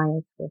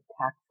compliance with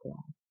tax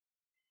laws.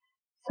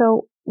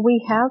 So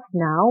we have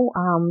now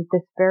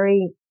this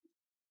very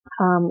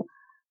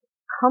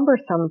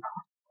cumbersome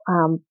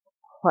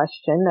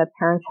question that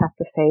parents have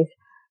to face.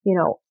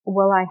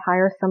 Will I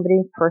hire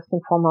somebody first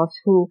and foremost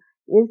who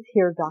is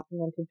here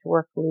documented to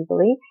work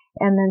legally?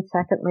 And then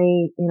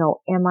secondly,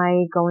 how am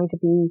I going to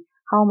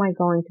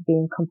be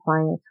in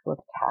compliance with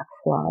tax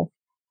laws?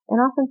 And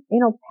often,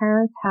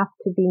 parents have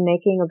to be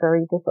making a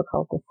very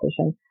difficult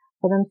decision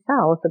for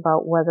themselves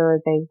about whether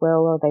they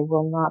will or they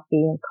will not be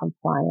in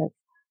compliance.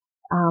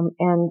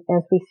 And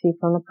as we see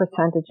from the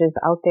percentages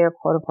out there,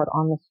 quote unquote,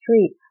 on the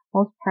street,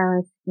 most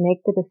parents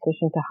make the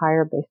decision to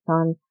hire based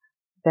on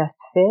best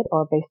fit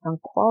or based on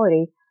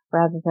quality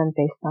rather than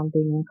based on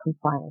being in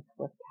compliance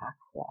with tax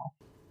law.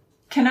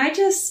 Can I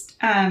just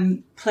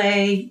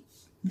play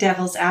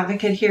devil's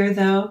advocate here,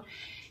 though,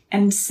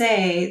 and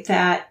say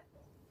that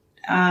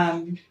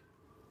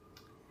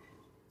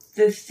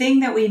the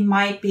thing that we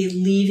might be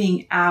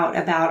leaving out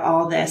about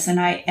all this, and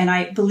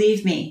I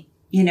believe me,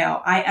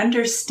 I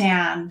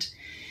understand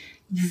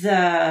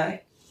the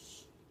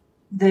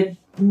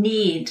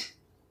need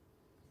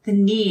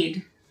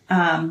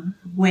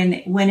when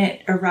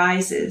it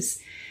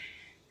arises,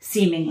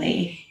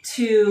 seemingly,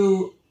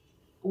 to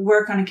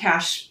work on a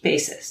cash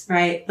basis,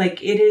 right?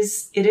 Like it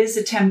is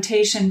a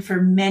temptation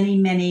for many,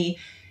 many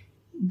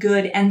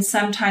good and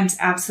sometimes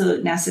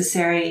absolute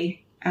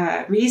necessary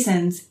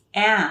reasons.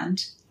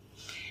 And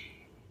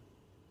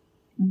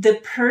the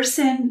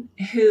person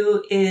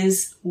who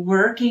is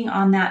working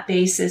on that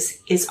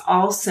basis is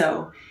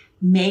also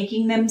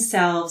making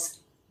themselves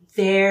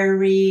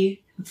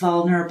very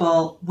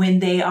vulnerable when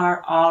they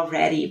are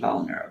already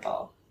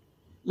vulnerable.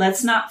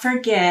 Let's not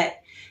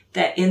forget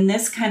that in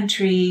this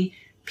country,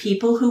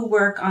 people who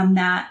work on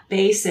that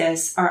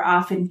basis are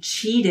often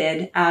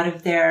cheated out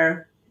of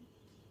their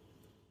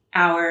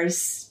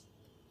hours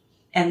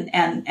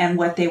and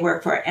what they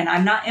work for. And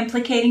I'm not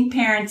implicating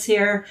parents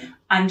here.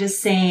 I'm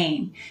just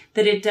saying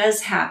that it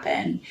does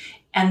happen.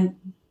 And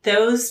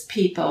those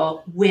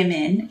people,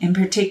 women in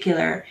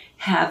particular,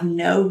 have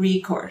no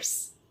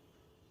recourse.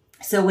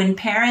 So when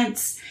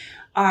parents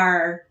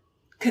are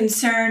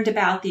concerned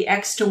about the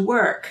extra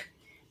work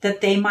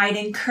that they might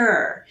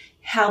incur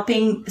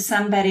helping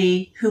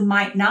somebody who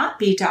might not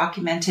be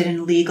documented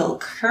and legal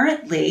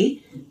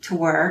currently to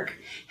work,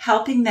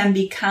 helping them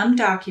become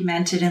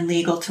documented and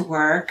legal to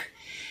work,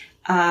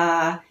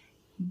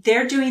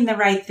 they're doing the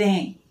right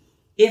thing.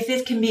 If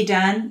it can be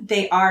done,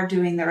 they are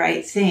doing the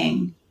right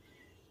thing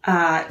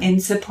in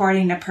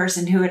supporting a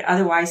person who would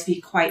otherwise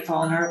be quite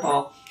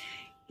vulnerable.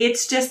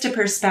 It's just a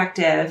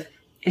perspective.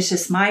 It's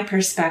just my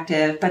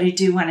perspective. But I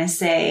do want to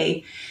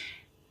say,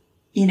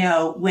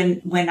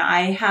 when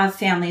I have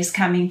families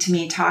coming to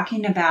me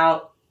talking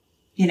about,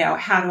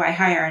 how do I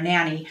hire a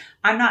nanny?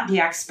 I'm not the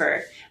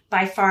expert.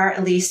 By far,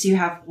 at least you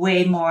have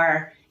way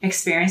more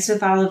experience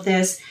with all of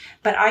this.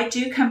 But I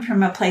do come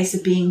from a place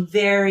of being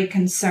very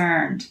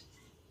concerned.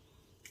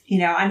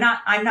 I'm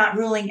not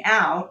ruling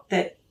out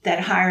that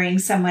hiring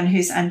someone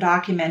who's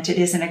undocumented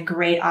isn't a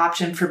great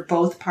option for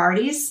both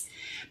parties.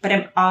 But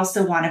I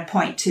also want to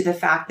point to the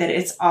fact that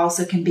it's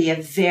also can be a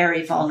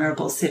very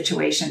vulnerable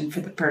situation for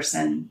the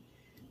person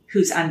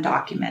who's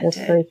undocumented. That's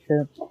very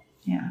true.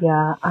 Yeah.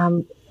 Yeah.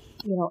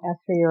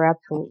 Esther, you're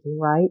absolutely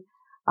right.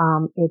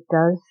 It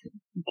does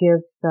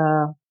give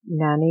the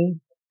nanny,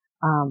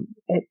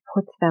 it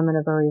puts them in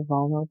a very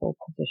vulnerable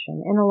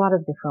position in a lot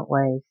of different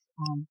ways.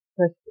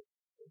 First,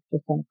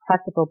 just on a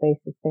practical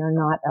basis, they're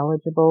not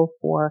eligible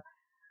for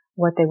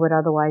what they would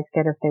otherwise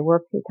get if they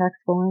were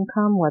taxable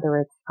income, whether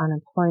it's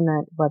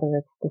unemployment, whether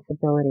it's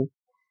disability,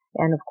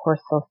 and of course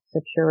Social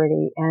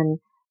Security. And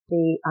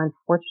the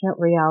unfortunate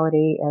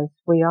reality is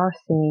we are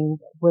seeing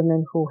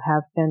women who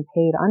have been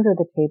paid under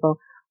the table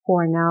who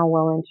are now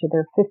well into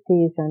their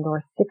 50s and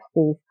or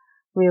 60s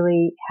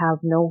really have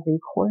no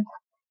recourse,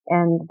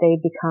 and they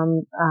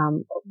become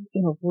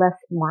less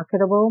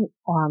marketable,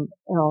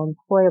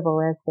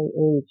 employable as they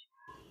age.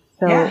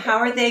 So yeah, how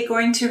are they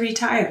going to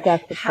retire?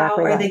 That's exactly how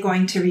are right. they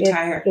going to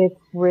retire? It's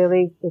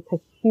a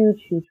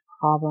huge, huge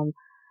problem.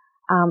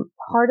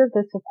 Part of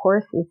this, of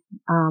course, is,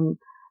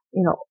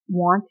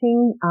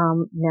 wanting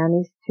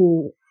nannies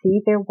to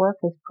see their work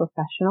as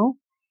professional,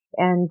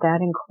 and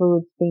that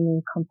includes being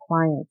in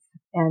compliance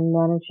and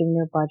managing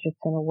their budgets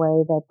in a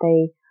way that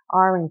they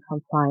are in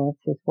compliance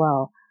as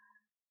well.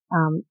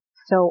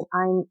 So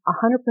I'm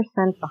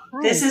 100%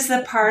 behind. This is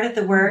the part of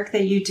the work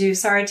that you do.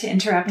 Sorry to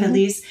interrupt,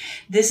 Elise.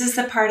 This is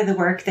the part of the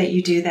work that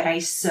you do that I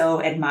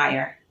so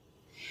admire.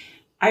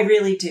 I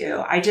really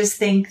do. I just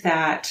think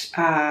that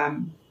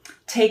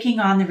taking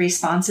on the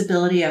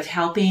responsibility of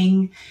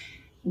helping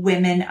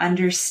women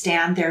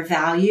understand their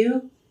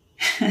value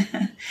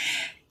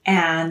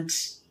and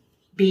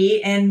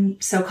be in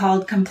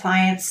so-called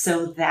compliance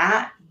so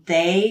that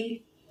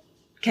they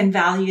can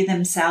value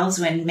themselves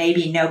when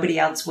maybe nobody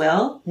else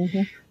will.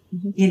 Mm-hmm.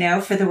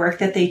 For the work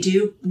that they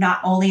do, not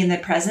only in the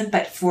present,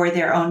 but for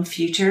their own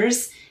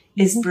futures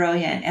is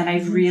brilliant. And I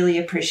really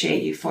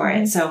appreciate you for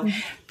it. So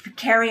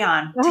carry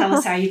on. Tell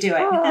us how you do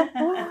it.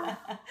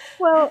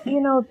 Well,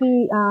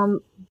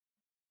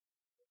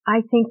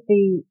 I think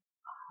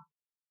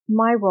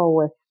my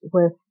role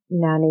with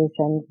nannies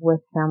and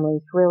with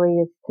families really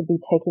is to be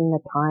taking the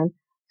time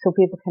so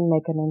people can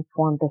make an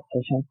informed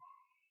decision.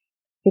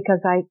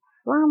 Because I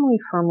firmly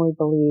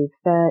believe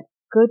that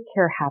good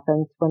care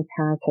happens when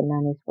parents and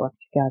nannies work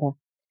together.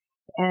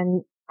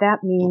 And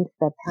that means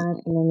that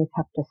parents and nannies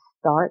have to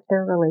start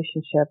their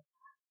relationship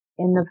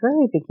in the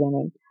very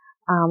beginning,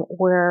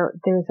 where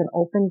there's an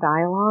open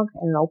dialogue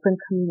and an open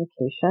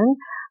communication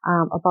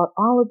about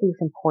all of these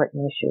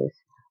important issues,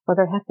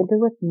 whether it has to do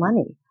with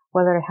money,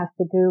 whether it has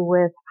to do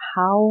with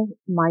how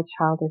my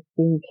child is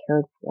being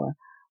cared for,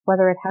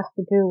 whether it has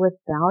to do with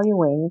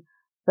valuing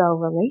the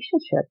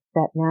relationships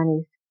that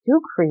nannies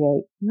do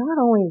create, not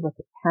only with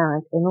the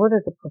parent in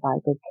order to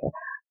provide good care,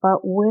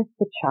 but with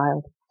the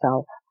child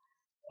itself.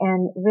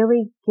 And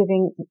really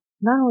giving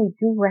not only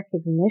due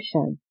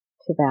recognition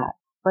to that,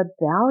 but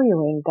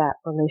valuing that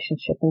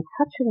relationship in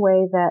such a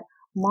way that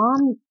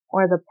mom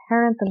or the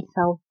parent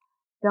themselves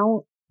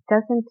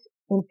doesn't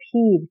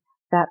impede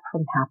that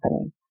from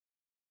happening.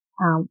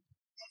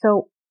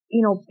 So,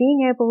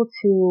 being able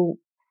to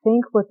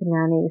think with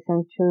nannies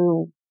and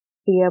to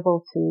be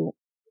able to,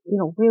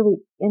 really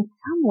in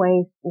some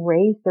ways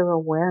raise their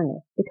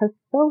awareness, because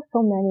so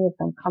many of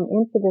them come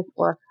into this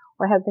work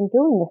or have been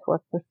doing this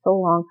work for so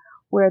long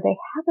where they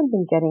haven't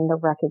been getting the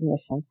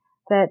recognition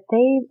that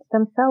they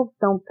themselves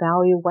don't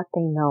value what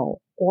they know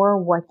or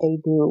what they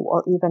do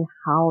or even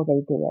how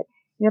they do it.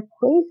 And it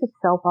plays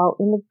itself out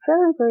in the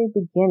very, very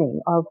beginning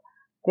of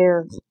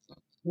their,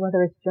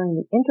 whether it's during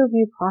the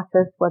interview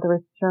process, whether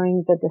it's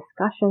during the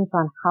discussions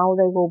on how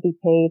they will be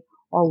paid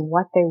or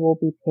what they will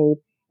be paid.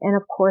 And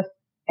of course,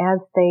 as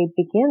they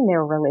begin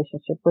their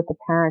relationship with the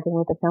parent and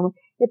with the family,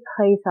 it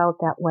plays out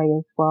that way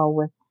as well,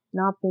 with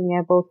not being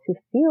able to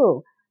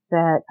feel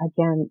that,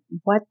 again,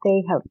 what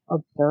they have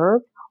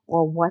observed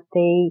or what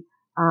they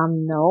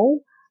know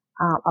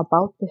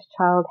about this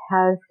child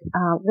has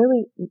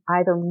really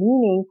either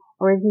meaning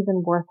or is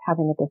even worth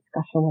having a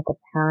discussion with the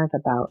parent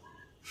about.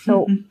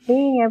 So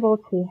being able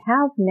to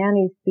have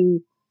nannies be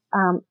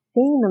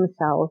seeing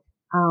themselves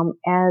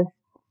as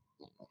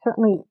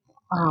certainly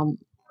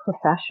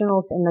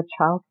professionals in the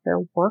child care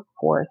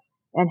workforce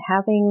and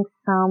having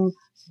some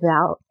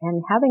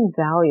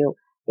value,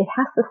 it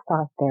has to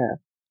start there,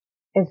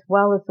 as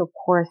well as, of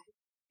course,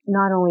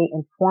 not only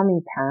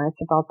informing parents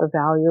about the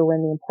value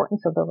and the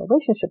importance of the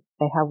relationship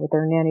they have with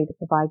their nanny to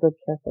provide good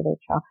care for their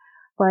child,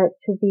 but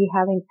to be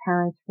having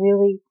parents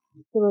really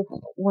sort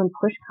of, when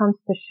push comes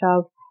to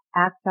shove,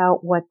 act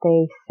out what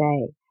they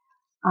say.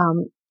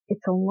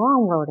 It's a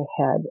long road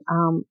ahead.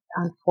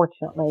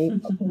 Unfortunately,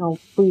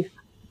 we've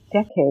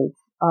decades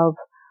of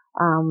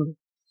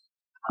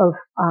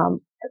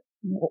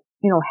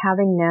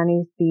having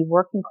nannies be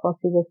working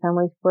closely with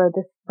families where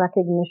this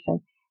recognition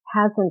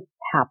hasn't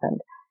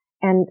happened.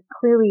 And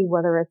clearly,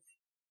 whether it's,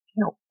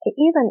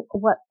 even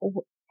what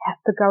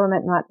the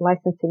government not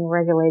licensing,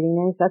 regulating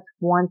nannies, that's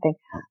one thing.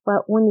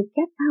 But when you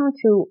get down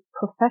to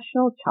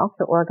professional child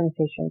care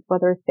organizations,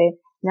 whether it's the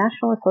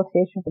National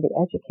Association for the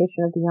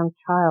Education of the Young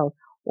Child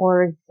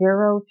or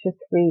 0 to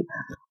 3,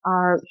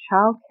 our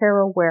Child Care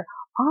Aware,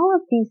 all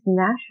of these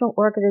national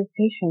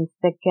organizations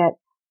that get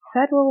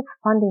federal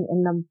funding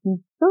in the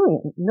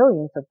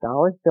millions of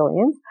dollars,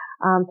 billions,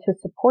 to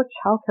support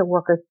childcare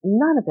workers,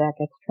 none of that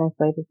gets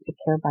translated to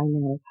care by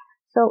nanny.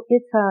 So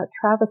it's a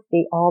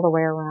travesty all the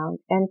way around,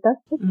 and does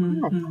take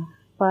time.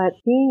 But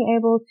being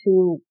able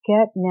to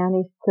get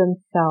nannies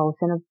themselves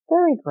in a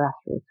very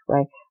grassroots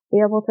way, be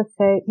able to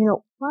say,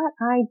 what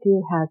I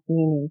do has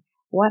meaning,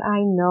 what I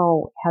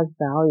know has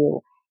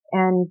value,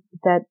 and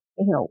that,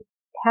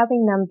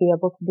 having them be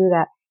able to do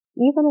that,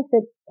 even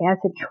as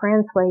it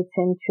translates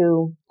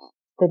into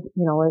the,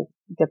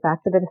 get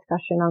back to the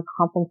discussion on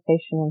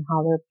compensation and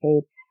how they're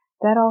paid,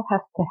 that all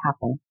has to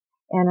happen.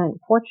 And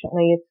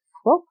unfortunately, it's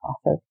a slow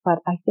process, but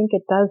I think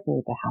it does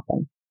need to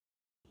happen.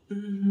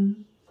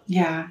 Mm-hmm.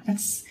 Yeah,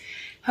 that's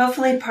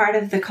hopefully part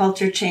of the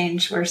culture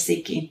change we're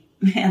seeking.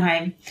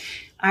 And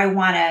I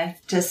want to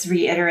just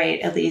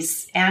reiterate,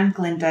 Elise and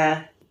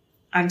Glinda,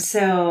 I'm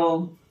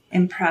so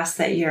impressed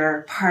that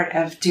you're part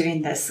of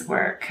doing this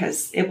work,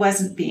 because it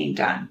wasn't being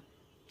done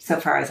so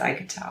far as I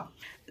could tell.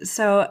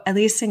 So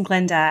Elise and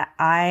Glinda,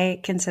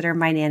 I consider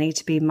my nanny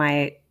to be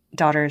my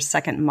daughter's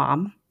second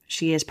mom.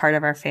 She is part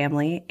of our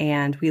family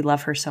and we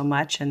love her so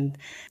much. And,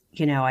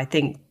 I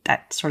think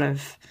that sort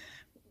of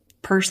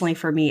personally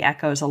for me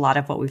echoes a lot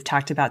of what we've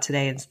talked about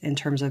today in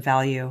terms of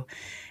value.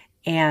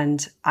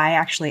 And I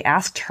actually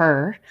asked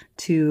her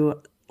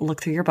to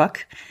look through your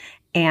book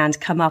and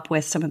come up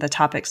with some of the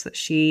topics that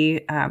she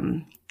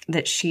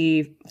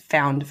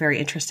found very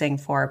interesting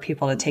for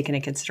people to take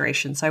into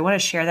consideration. So I want to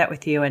share that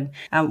with you. And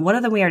one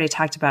of them we already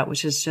talked about,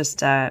 which is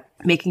just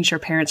making sure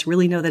parents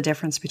really know the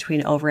difference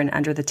between over and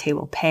under the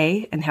table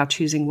pay, and how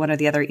choosing one or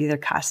the other either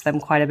costs them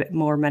quite a bit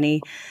more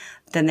money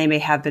than they may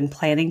have been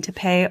planning to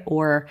pay,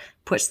 or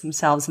puts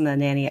themselves and the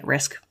nanny at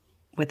risk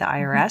with the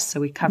IRS. Mm-hmm. So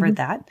we covered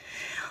that.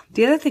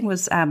 The other thing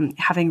was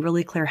having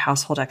really clear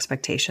household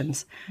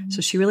expectations. Mm-hmm.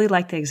 So she really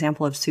liked the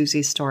example of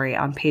Susie's story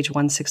on page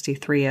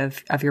 163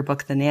 of your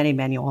book, The Nanny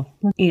Manual.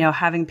 Mm-hmm.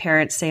 Having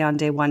parents say on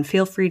day one,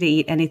 feel free to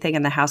eat anything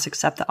in the house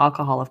except the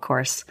alcohol, of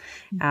course.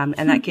 And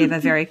that gave a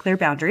very clear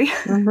boundary.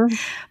 Mm-hmm.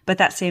 But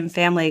that same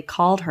family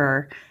called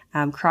her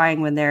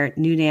crying when their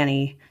new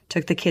nanny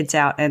took the kids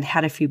out and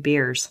had a few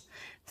beers.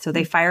 So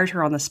they fired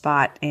her on the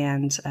spot,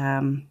 and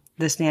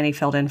this nanny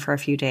filled in for a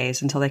few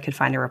days until they could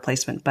find a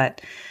replacement.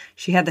 But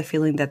she had the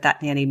feeling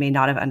that nanny may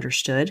not have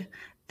understood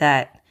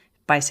that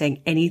by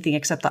saying anything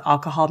except that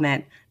alcohol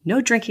meant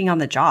no drinking on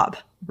the job,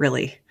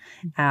 really.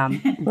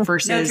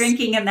 Versus no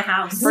drinking in the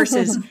house.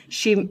 Versus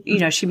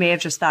she may have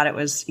just thought it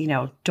was,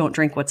 don't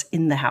drink what's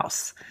in the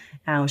house,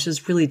 which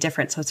is really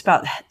different. So it's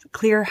about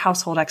clear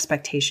household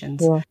expectations.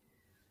 Yeah.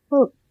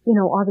 Well,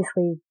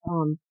 obviously,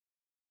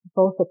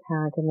 both the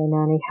parent and the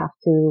nanny have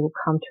to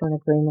come to an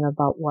agreement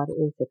about what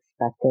is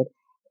expected.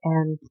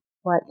 And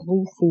what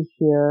we see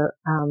here,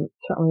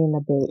 certainly in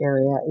the Bay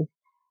Area, is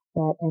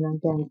that, and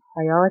again,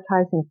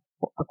 prioritizing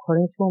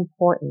according to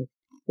importance,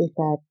 is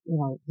that,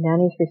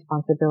 nanny's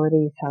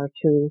responsibilities are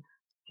to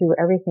do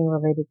everything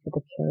related to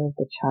the care of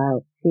the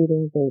child,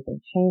 feeding, bathing,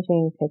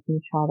 changing, taking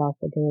the child out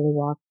for daily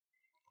walks,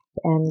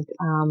 and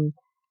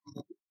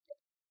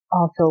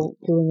also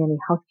doing any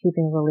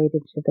housekeeping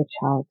related to the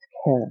child's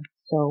care.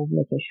 So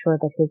making sure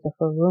that his or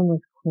her room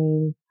was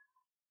clean,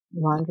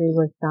 laundry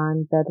was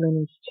done, bed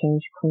linens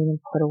changed, clean, and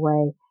put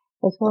away,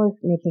 as well as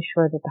making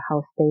sure that the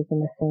house stays in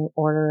the same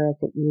order as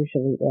it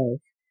usually is.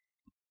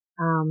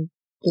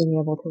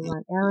 Being able to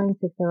run errands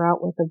if they're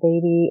out with a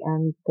baby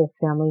and the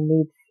family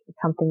needs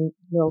something,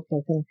 milk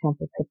as an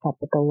example, picked up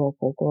at the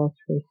local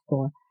grocery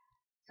store.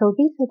 So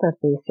these are the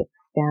basic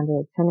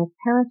standards. And if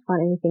parents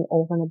want anything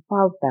over and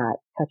above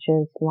that, such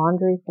as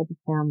laundry for the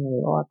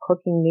family or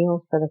cooking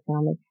meals for the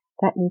family,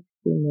 that needs to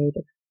be made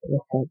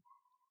explicit.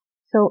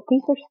 So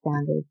these are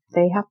standards.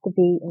 They have to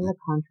be in the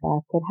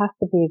contract. It has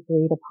to be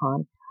agreed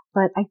upon.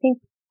 But I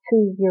think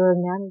to your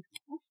nanny's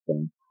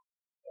question,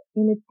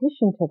 in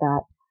addition to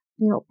that,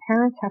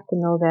 parents have to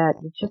know that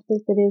just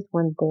as it is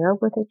when they're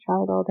with their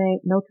child all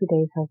day, no 2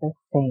 days are the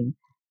same.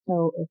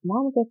 So if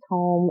mom gets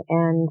home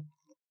and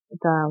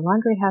the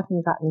laundry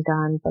hasn't gotten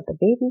done, but the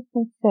baby's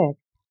been sick,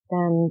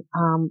 then,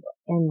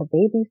 and the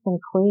baby's been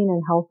clean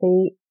and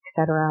healthy,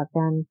 etc.,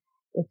 then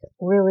it's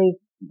really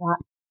not,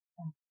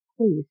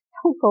 please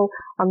don't go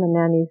on the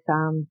nannies,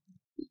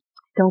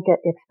 don't get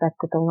expect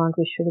that the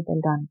laundry should have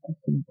been done at the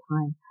same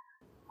time.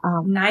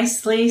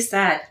 Nicely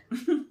said.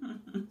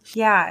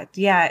 Yeah.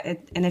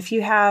 And if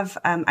you have,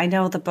 I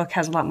know the book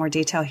has a lot more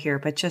detail here,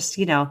 but just,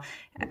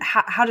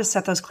 how to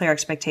set those clear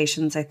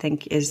expectations, I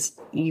think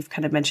you've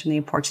kind of mentioned the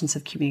importance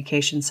of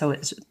communication. So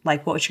it's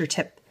like, what was your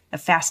tip, a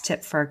fast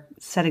tip for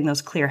setting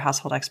those clear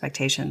household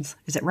expectations?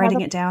 Is it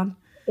writing it down?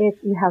 If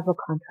you have a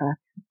contract,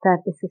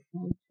 that is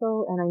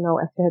essential. And I know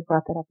Esther had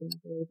brought that up in the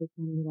very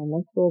beginning, and I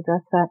meant to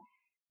address that.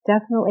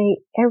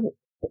 Definitely,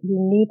 you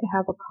need to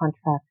have a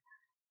contract.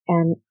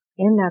 And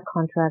in that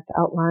contract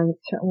outlines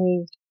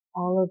certainly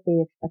all of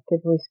the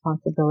expected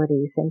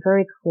responsibilities in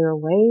very clear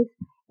ways,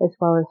 as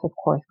well as, of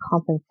course,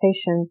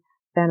 compensation,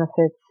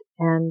 benefits,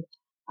 and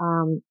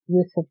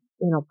use of,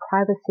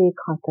 privacy,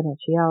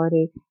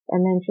 confidentiality,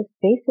 and then just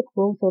basic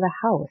rules of the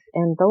house.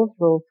 And those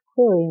rules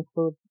clearly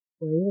include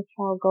where your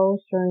child goes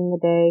during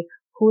the day,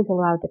 who's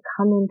allowed to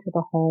come into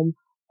the home,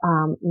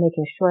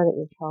 making sure that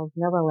your child's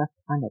never left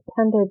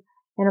unattended,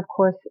 and of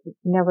course,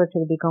 never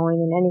to be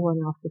going in anyone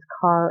else's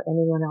car,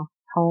 anyone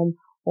else's home,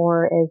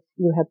 or as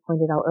you had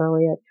pointed out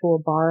earlier, to a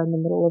bar in the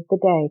middle of the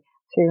day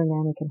so your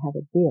nanny can have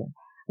a beer.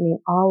 I mean,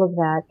 all of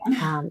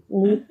that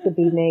needs to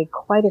be made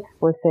quite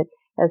explicit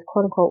as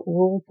quote-unquote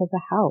rules of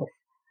the house.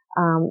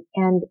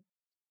 And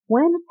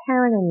when a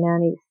parent and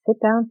nanny sit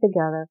down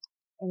together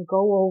and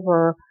go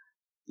over,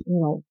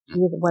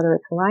 whether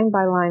it's line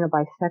by line or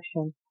by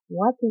section,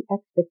 what the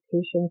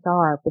expectations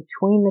are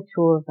between the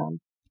two of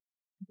them,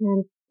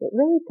 then it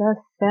really does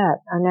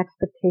set an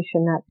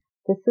expectation that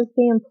this is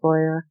the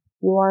employer,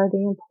 you are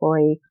the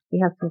employee. We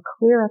have some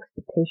clear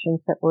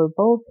expectations that we're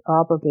both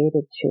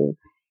obligated to.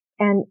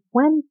 And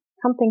when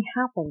something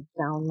happens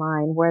down the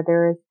line where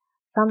there is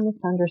some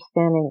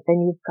misunderstanding,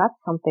 then you've got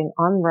something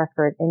on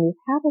record and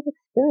you've had an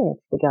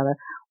experience together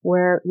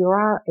where you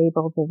are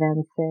able to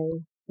then say,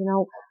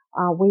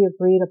 we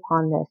agreed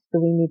upon this.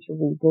 Do we need to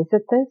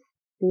revisit this?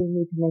 Do we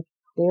need to make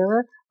it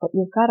clearer? But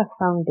you've got a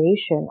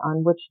foundation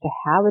on which to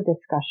have a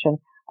discussion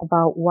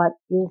about what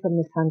is a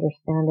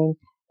misunderstanding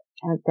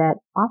that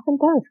often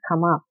does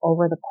come up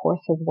over the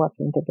course of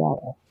working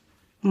together.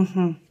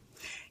 Mm-hmm.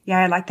 Yeah,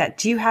 I like that.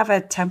 Do you have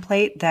a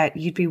template that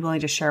you'd be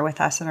willing to share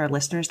with us and our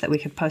listeners that we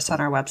could post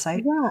on our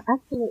website? Yeah,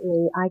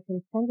 absolutely. I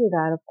can send you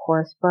that, of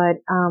course,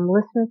 but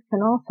listeners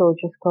can also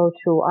just go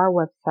to our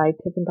website,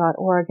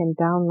 tiffin.org, and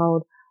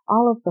download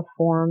all of the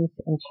forms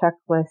and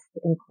checklists,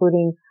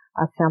 including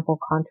a sample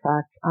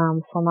contract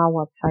from our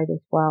website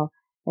as well.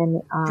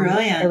 And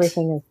Brilliant.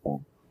 Everything is there.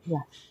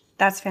 Yeah.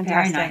 That's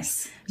fantastic. Very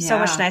nice. Yeah. So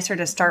much nicer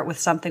to start with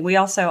something. We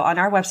also, on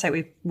our website,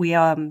 we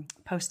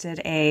posted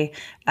a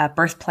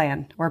birth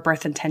plan or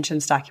birth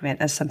intentions document,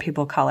 as some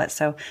people call it.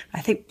 So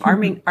I think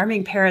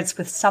arming parents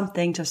with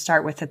something to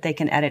start with that they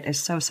can edit is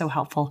so, so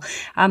helpful.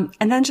 And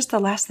then just the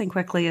last thing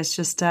quickly is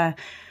just, my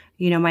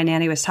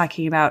nanny was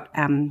talking about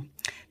the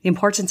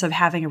importance of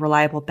having a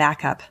reliable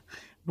backup,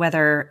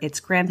 whether it's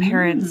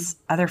grandparents,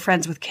 other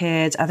friends with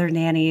kids, other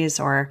nannies,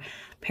 or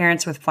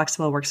parents with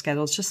flexible work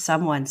schedules, just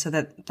someone so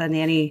that the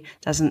nanny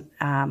doesn't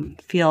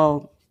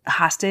feel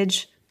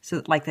hostage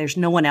So like there's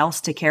no one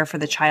else to care for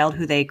the child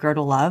who they grow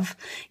to love,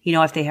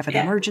 if they have an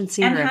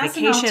emergency and or a has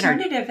vacation an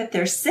alternative if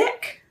they're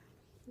sick.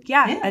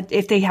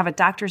 If they have a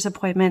doctor's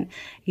appointment,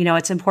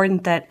 it's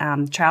important that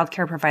child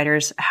care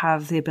providers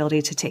have the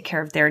ability to take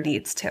care of their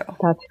needs too.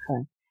 That's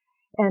correct.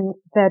 And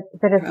that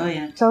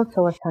is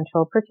so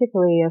essential,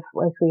 particularly if,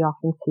 as we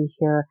often see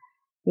here,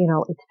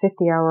 it's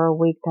 50-hour a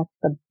week. That's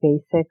the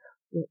basic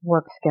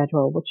work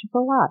schedule, which is a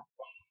lot.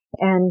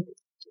 And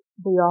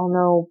we all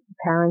know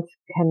parents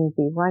can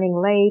be running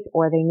late,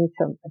 or they need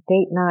some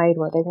date night,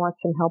 or they want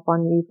some help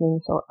on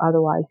evenings or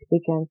otherwise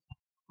weekends.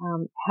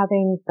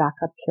 Having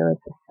backup care is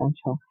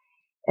essential,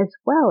 as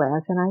well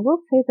as, and I will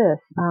say this,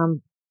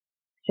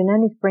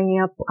 Janani's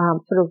bringing up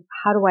sort of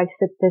how do I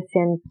fit this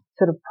in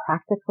sort of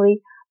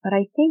practically, but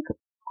I think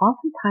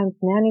oftentimes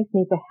nannies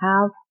need to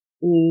have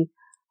the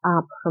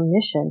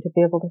permission to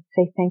be able to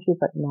say thank you,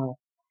 but no,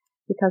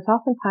 because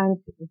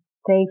oftentimes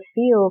they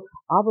feel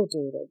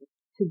obligated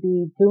to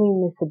be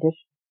doing this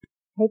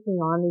taking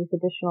on these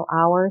additional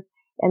hours,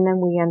 and then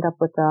we end up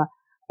with a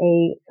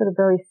sort of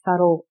very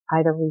subtle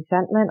either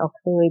resentment or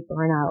clearly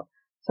burnout.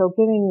 So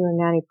giving your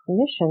nanny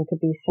permission to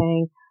be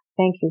saying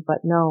thank you, but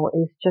no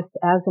is just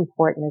as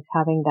important as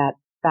having that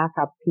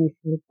backup piece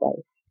in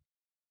place.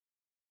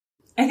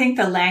 I think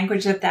the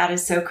language of that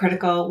is so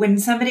critical. When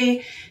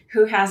somebody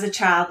who has a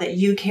child that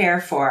you care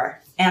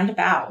for and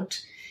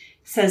about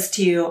says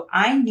to you,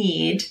 I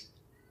need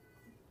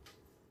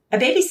a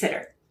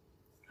babysitter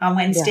on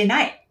Wednesday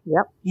night.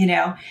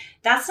 Yep.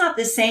 That's not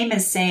the same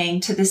as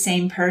saying to the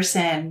same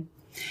person,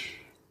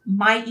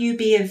 might you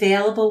be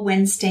available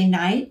Wednesday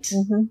night?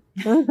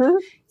 Mm-hmm. Mm-hmm.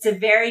 It's a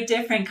very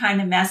different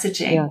kind of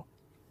messaging.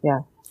 Yeah.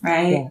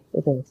 Right? Yeah,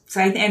 it is.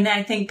 So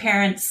I think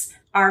parents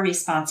are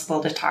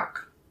responsible to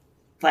talk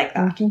like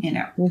that,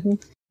 Mm-hmm.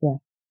 Yeah.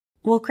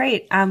 Well,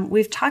 great.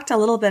 We've talked a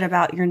little bit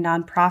about your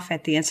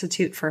nonprofit, the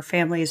Institute for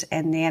Families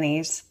and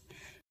Nannies.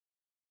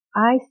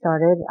 I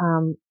started,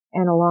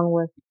 and along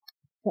with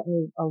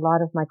certainly a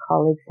lot of my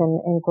colleagues,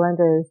 and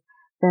Glenda has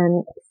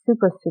been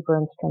super, super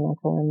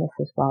instrumental in this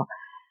as well.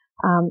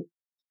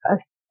 I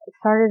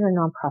started a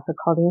nonprofit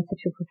called the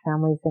Institute for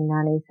Families and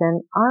Nannies,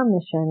 and our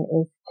mission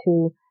is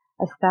to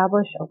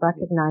establish a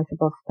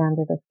recognizable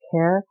standard of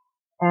care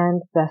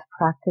and best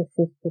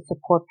practices to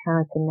support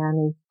parents and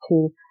nannies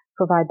to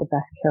provide the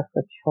best care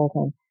for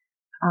children.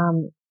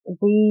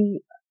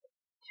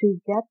 To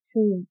get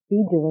to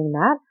be doing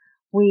that,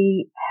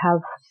 we have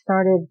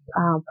started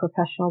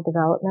professional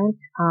development,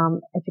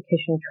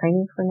 education and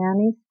training for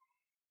nannies,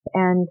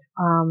 and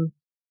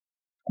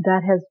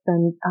that has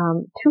been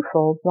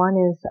twofold. One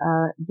is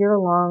a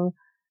year-long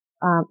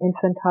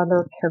infant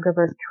toddler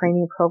caregiver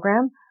training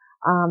program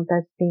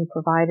that's being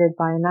provided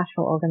by a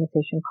national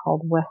organization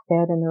called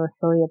WestEd and their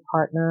affiliate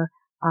partner,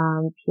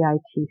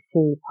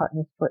 PITC,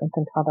 Partners for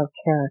Infant Toddler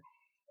Care.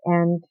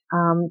 And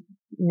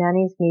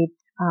nannies meet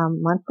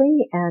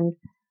monthly and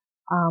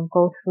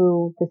go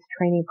through this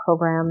training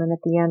program, and at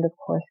the end, of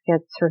course, get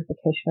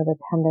certification of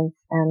attendance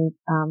and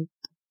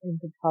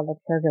infant toddler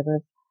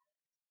caregivers.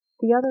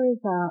 The other is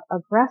a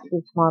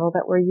grassroots model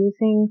that we're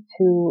using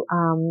to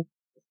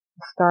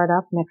start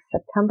up next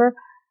September,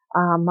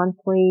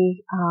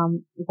 monthly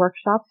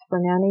workshops for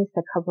nannies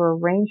that cover a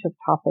range of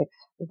topics,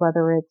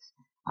 whether it's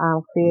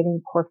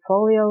creating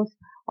portfolios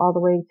all the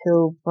way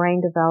to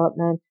brain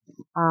development,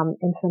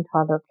 infant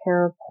toddler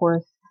care, of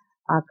course,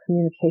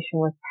 communication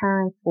with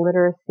parents,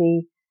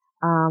 literacy,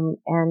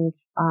 and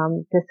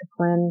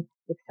discipline,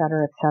 et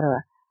cetera, et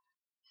cetera.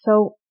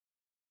 So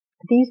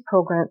these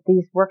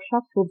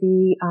workshops will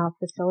be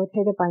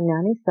facilitated by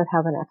nannies that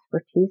have an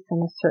expertise in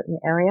a certain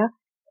area,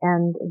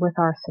 and with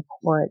our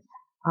support.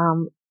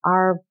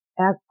 Our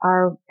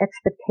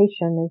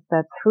expectation is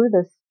that through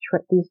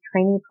these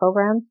training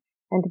programs,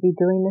 and to be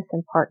doing this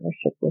in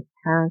partnership with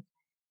parents,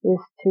 is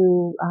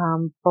to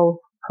both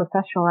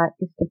professionalize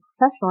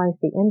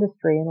the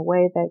industry in a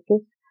way that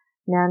gives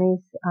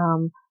nannies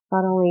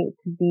not only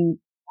to be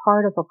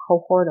part of a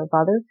cohort of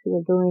others who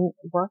are doing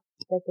work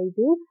that they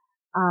do,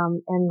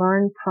 and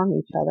learn from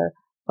each other,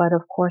 but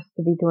of course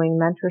to be doing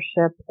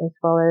mentorship as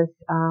well as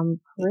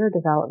career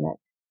development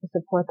to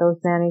support those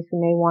nannies who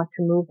may want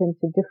to move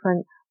into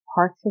different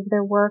parts of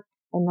their work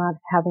and not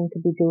having to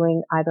be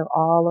doing either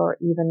all or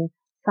even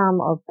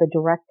some of the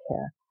direct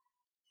care.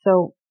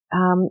 So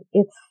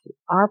it's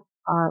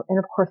and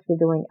of course we're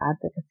doing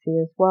advocacy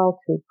as well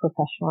to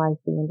professionalize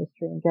the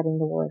industry and getting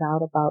the word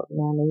out about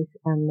nannies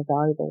and the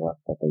valuable work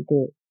that they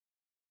do.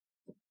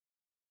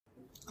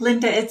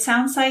 Linda, it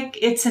sounds like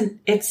it's an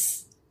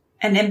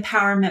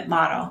empowerment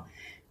model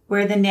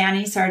where the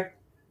nannies are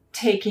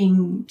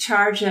taking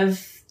charge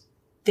of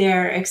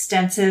their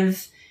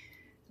extensive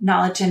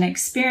knowledge and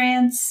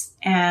experience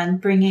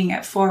and bringing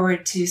it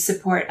forward to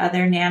support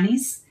other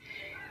nannies.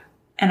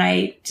 And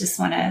I just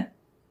want to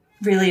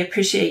really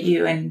appreciate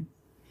you and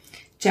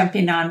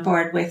jumping on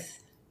board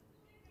with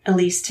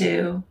Elise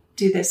to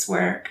do this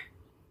work.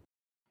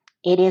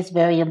 It is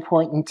very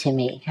important to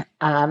me.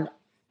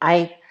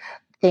 I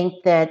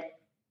think that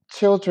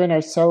children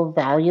are so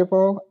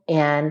valuable,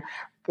 and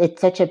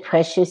it's such a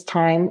precious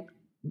time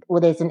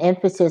there's an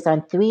emphasis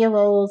on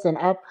 3-year-olds and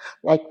up,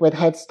 like with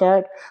Head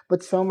Start,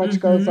 but so much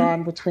goes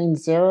on between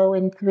 0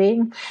 and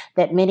 3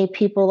 that many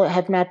people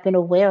have not been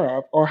aware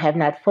of or have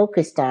not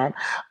focused on.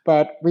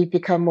 But we've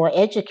become more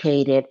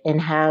educated in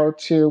how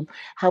to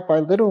help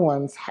our little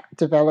ones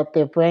develop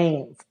their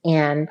brains.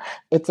 And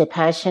it's a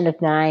passion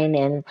of mine,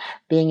 and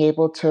being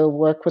able to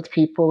work with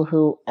people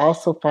who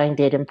also find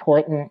it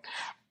important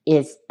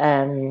is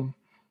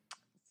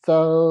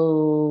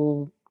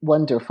so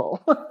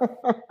wonderful.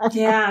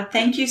 Yeah,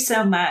 thank you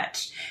so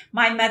much.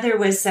 My mother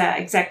was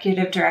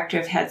executive director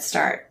of Head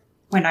Start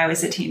when I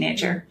was a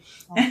teenager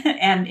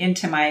and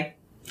into my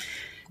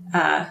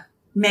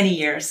many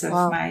years of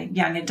my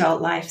young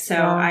adult life. So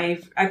I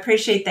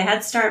appreciate the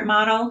Head Start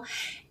model,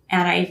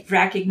 and I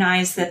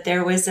recognize that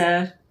there was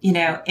a,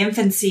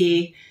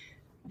 infancy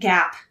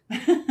gap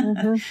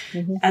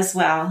as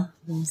well.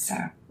 So,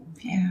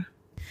 yeah.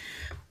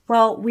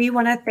 Well, we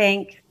want to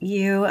thank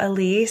you,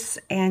 Elise,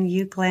 and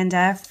you,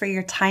 Glenda, for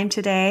your time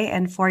today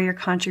and for your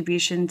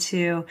contribution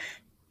to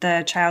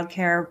the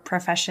childcare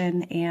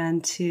profession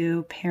and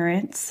to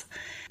parents.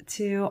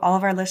 To all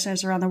of our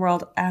listeners around the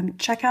world,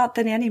 check out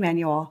the Nanny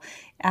Manual.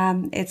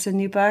 It's a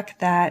new book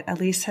that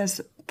Elise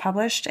has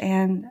published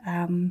and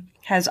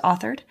has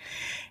authored.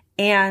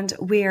 And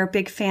we are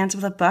big fans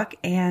of the book,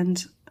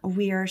 and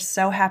we are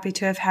so happy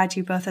to have had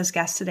you both as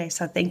guests today.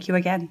 So thank you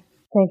again.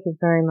 Thank you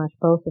very much,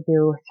 both of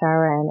you,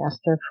 Sarah and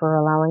Esther, for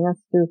allowing us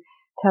to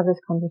have this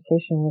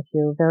conversation with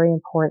you. Very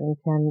important,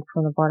 and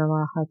from the bottom of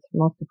our hearts,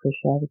 most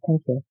appreciated.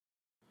 Thank you.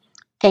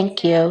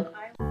 Thank you.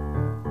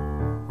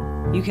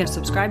 You can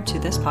subscribe to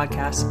this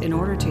podcast in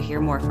order to hear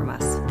more from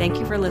us. Thank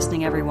you for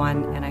listening,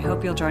 everyone, and I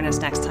hope you'll join us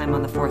next time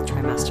on the 4th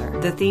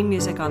Trimester. The theme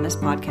music on this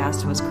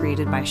podcast was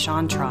created by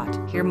Sean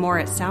Trott. Hear more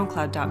at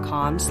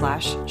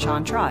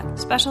soundcloud.com/Sean Trott.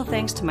 Special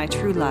thanks to my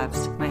true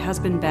loves, my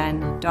husband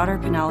Ben, daughter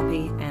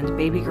Penelope, and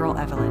baby girl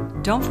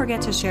Evelyn. Don't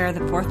forget to share the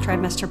 4th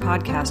Trimester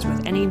podcast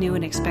with any new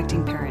and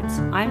expecting parents.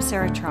 I'm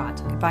Sarah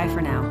Trott. Goodbye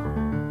for now.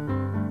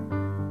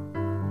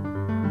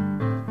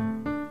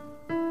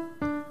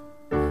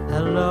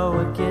 Hello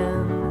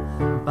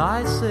again,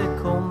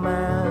 bicycle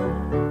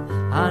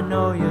man. I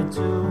know you're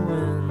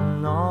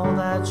doing all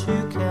that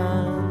you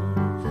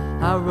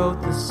can. I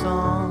wrote the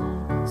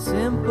song,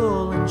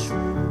 simple and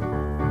true.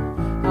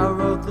 I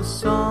wrote the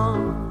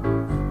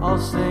song, I'll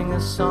sing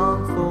a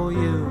song for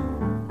you.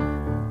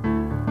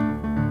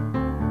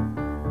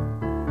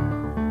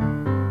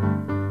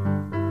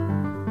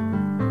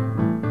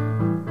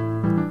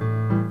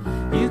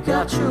 You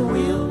got your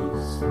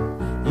wheels,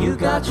 you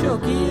got your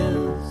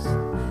gears.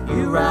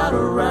 You ride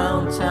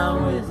around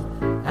town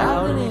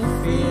without any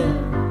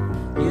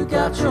fear. You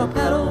got your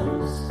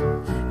pedals,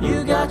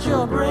 you got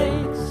your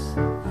brakes.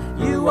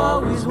 You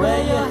always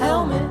wear your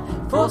helmet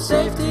for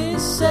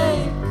safety's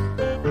sake.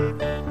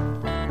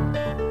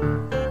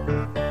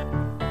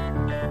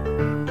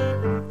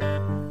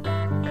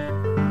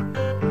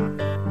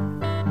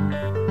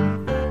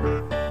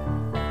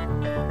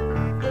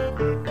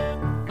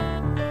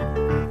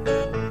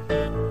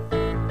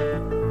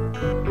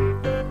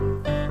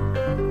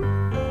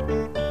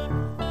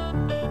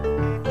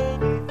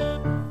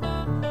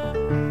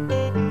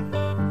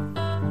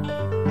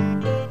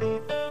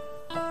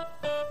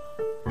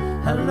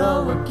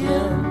 Hello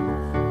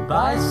again,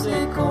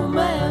 bicycle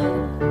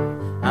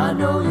man. I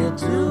know you're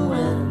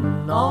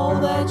doing all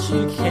that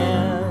you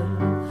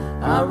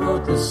can. I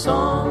wrote the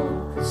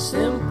song,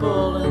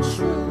 simple and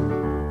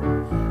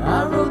true.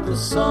 I wrote the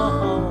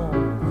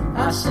song,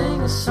 I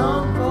sing a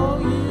song for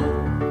you.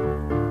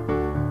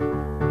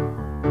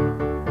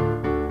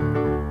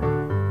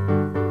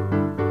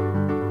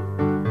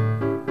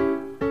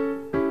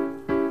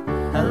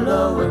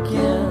 Hello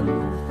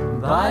again,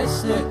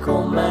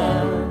 bicycle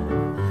man.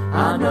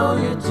 I know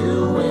you're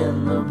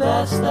doing the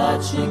best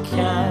that you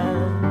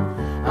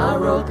can. I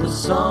wrote the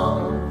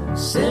song,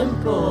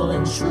 simple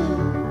and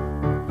true.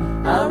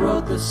 I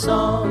wrote the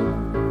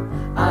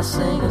song, I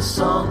sing a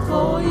song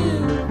for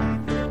you.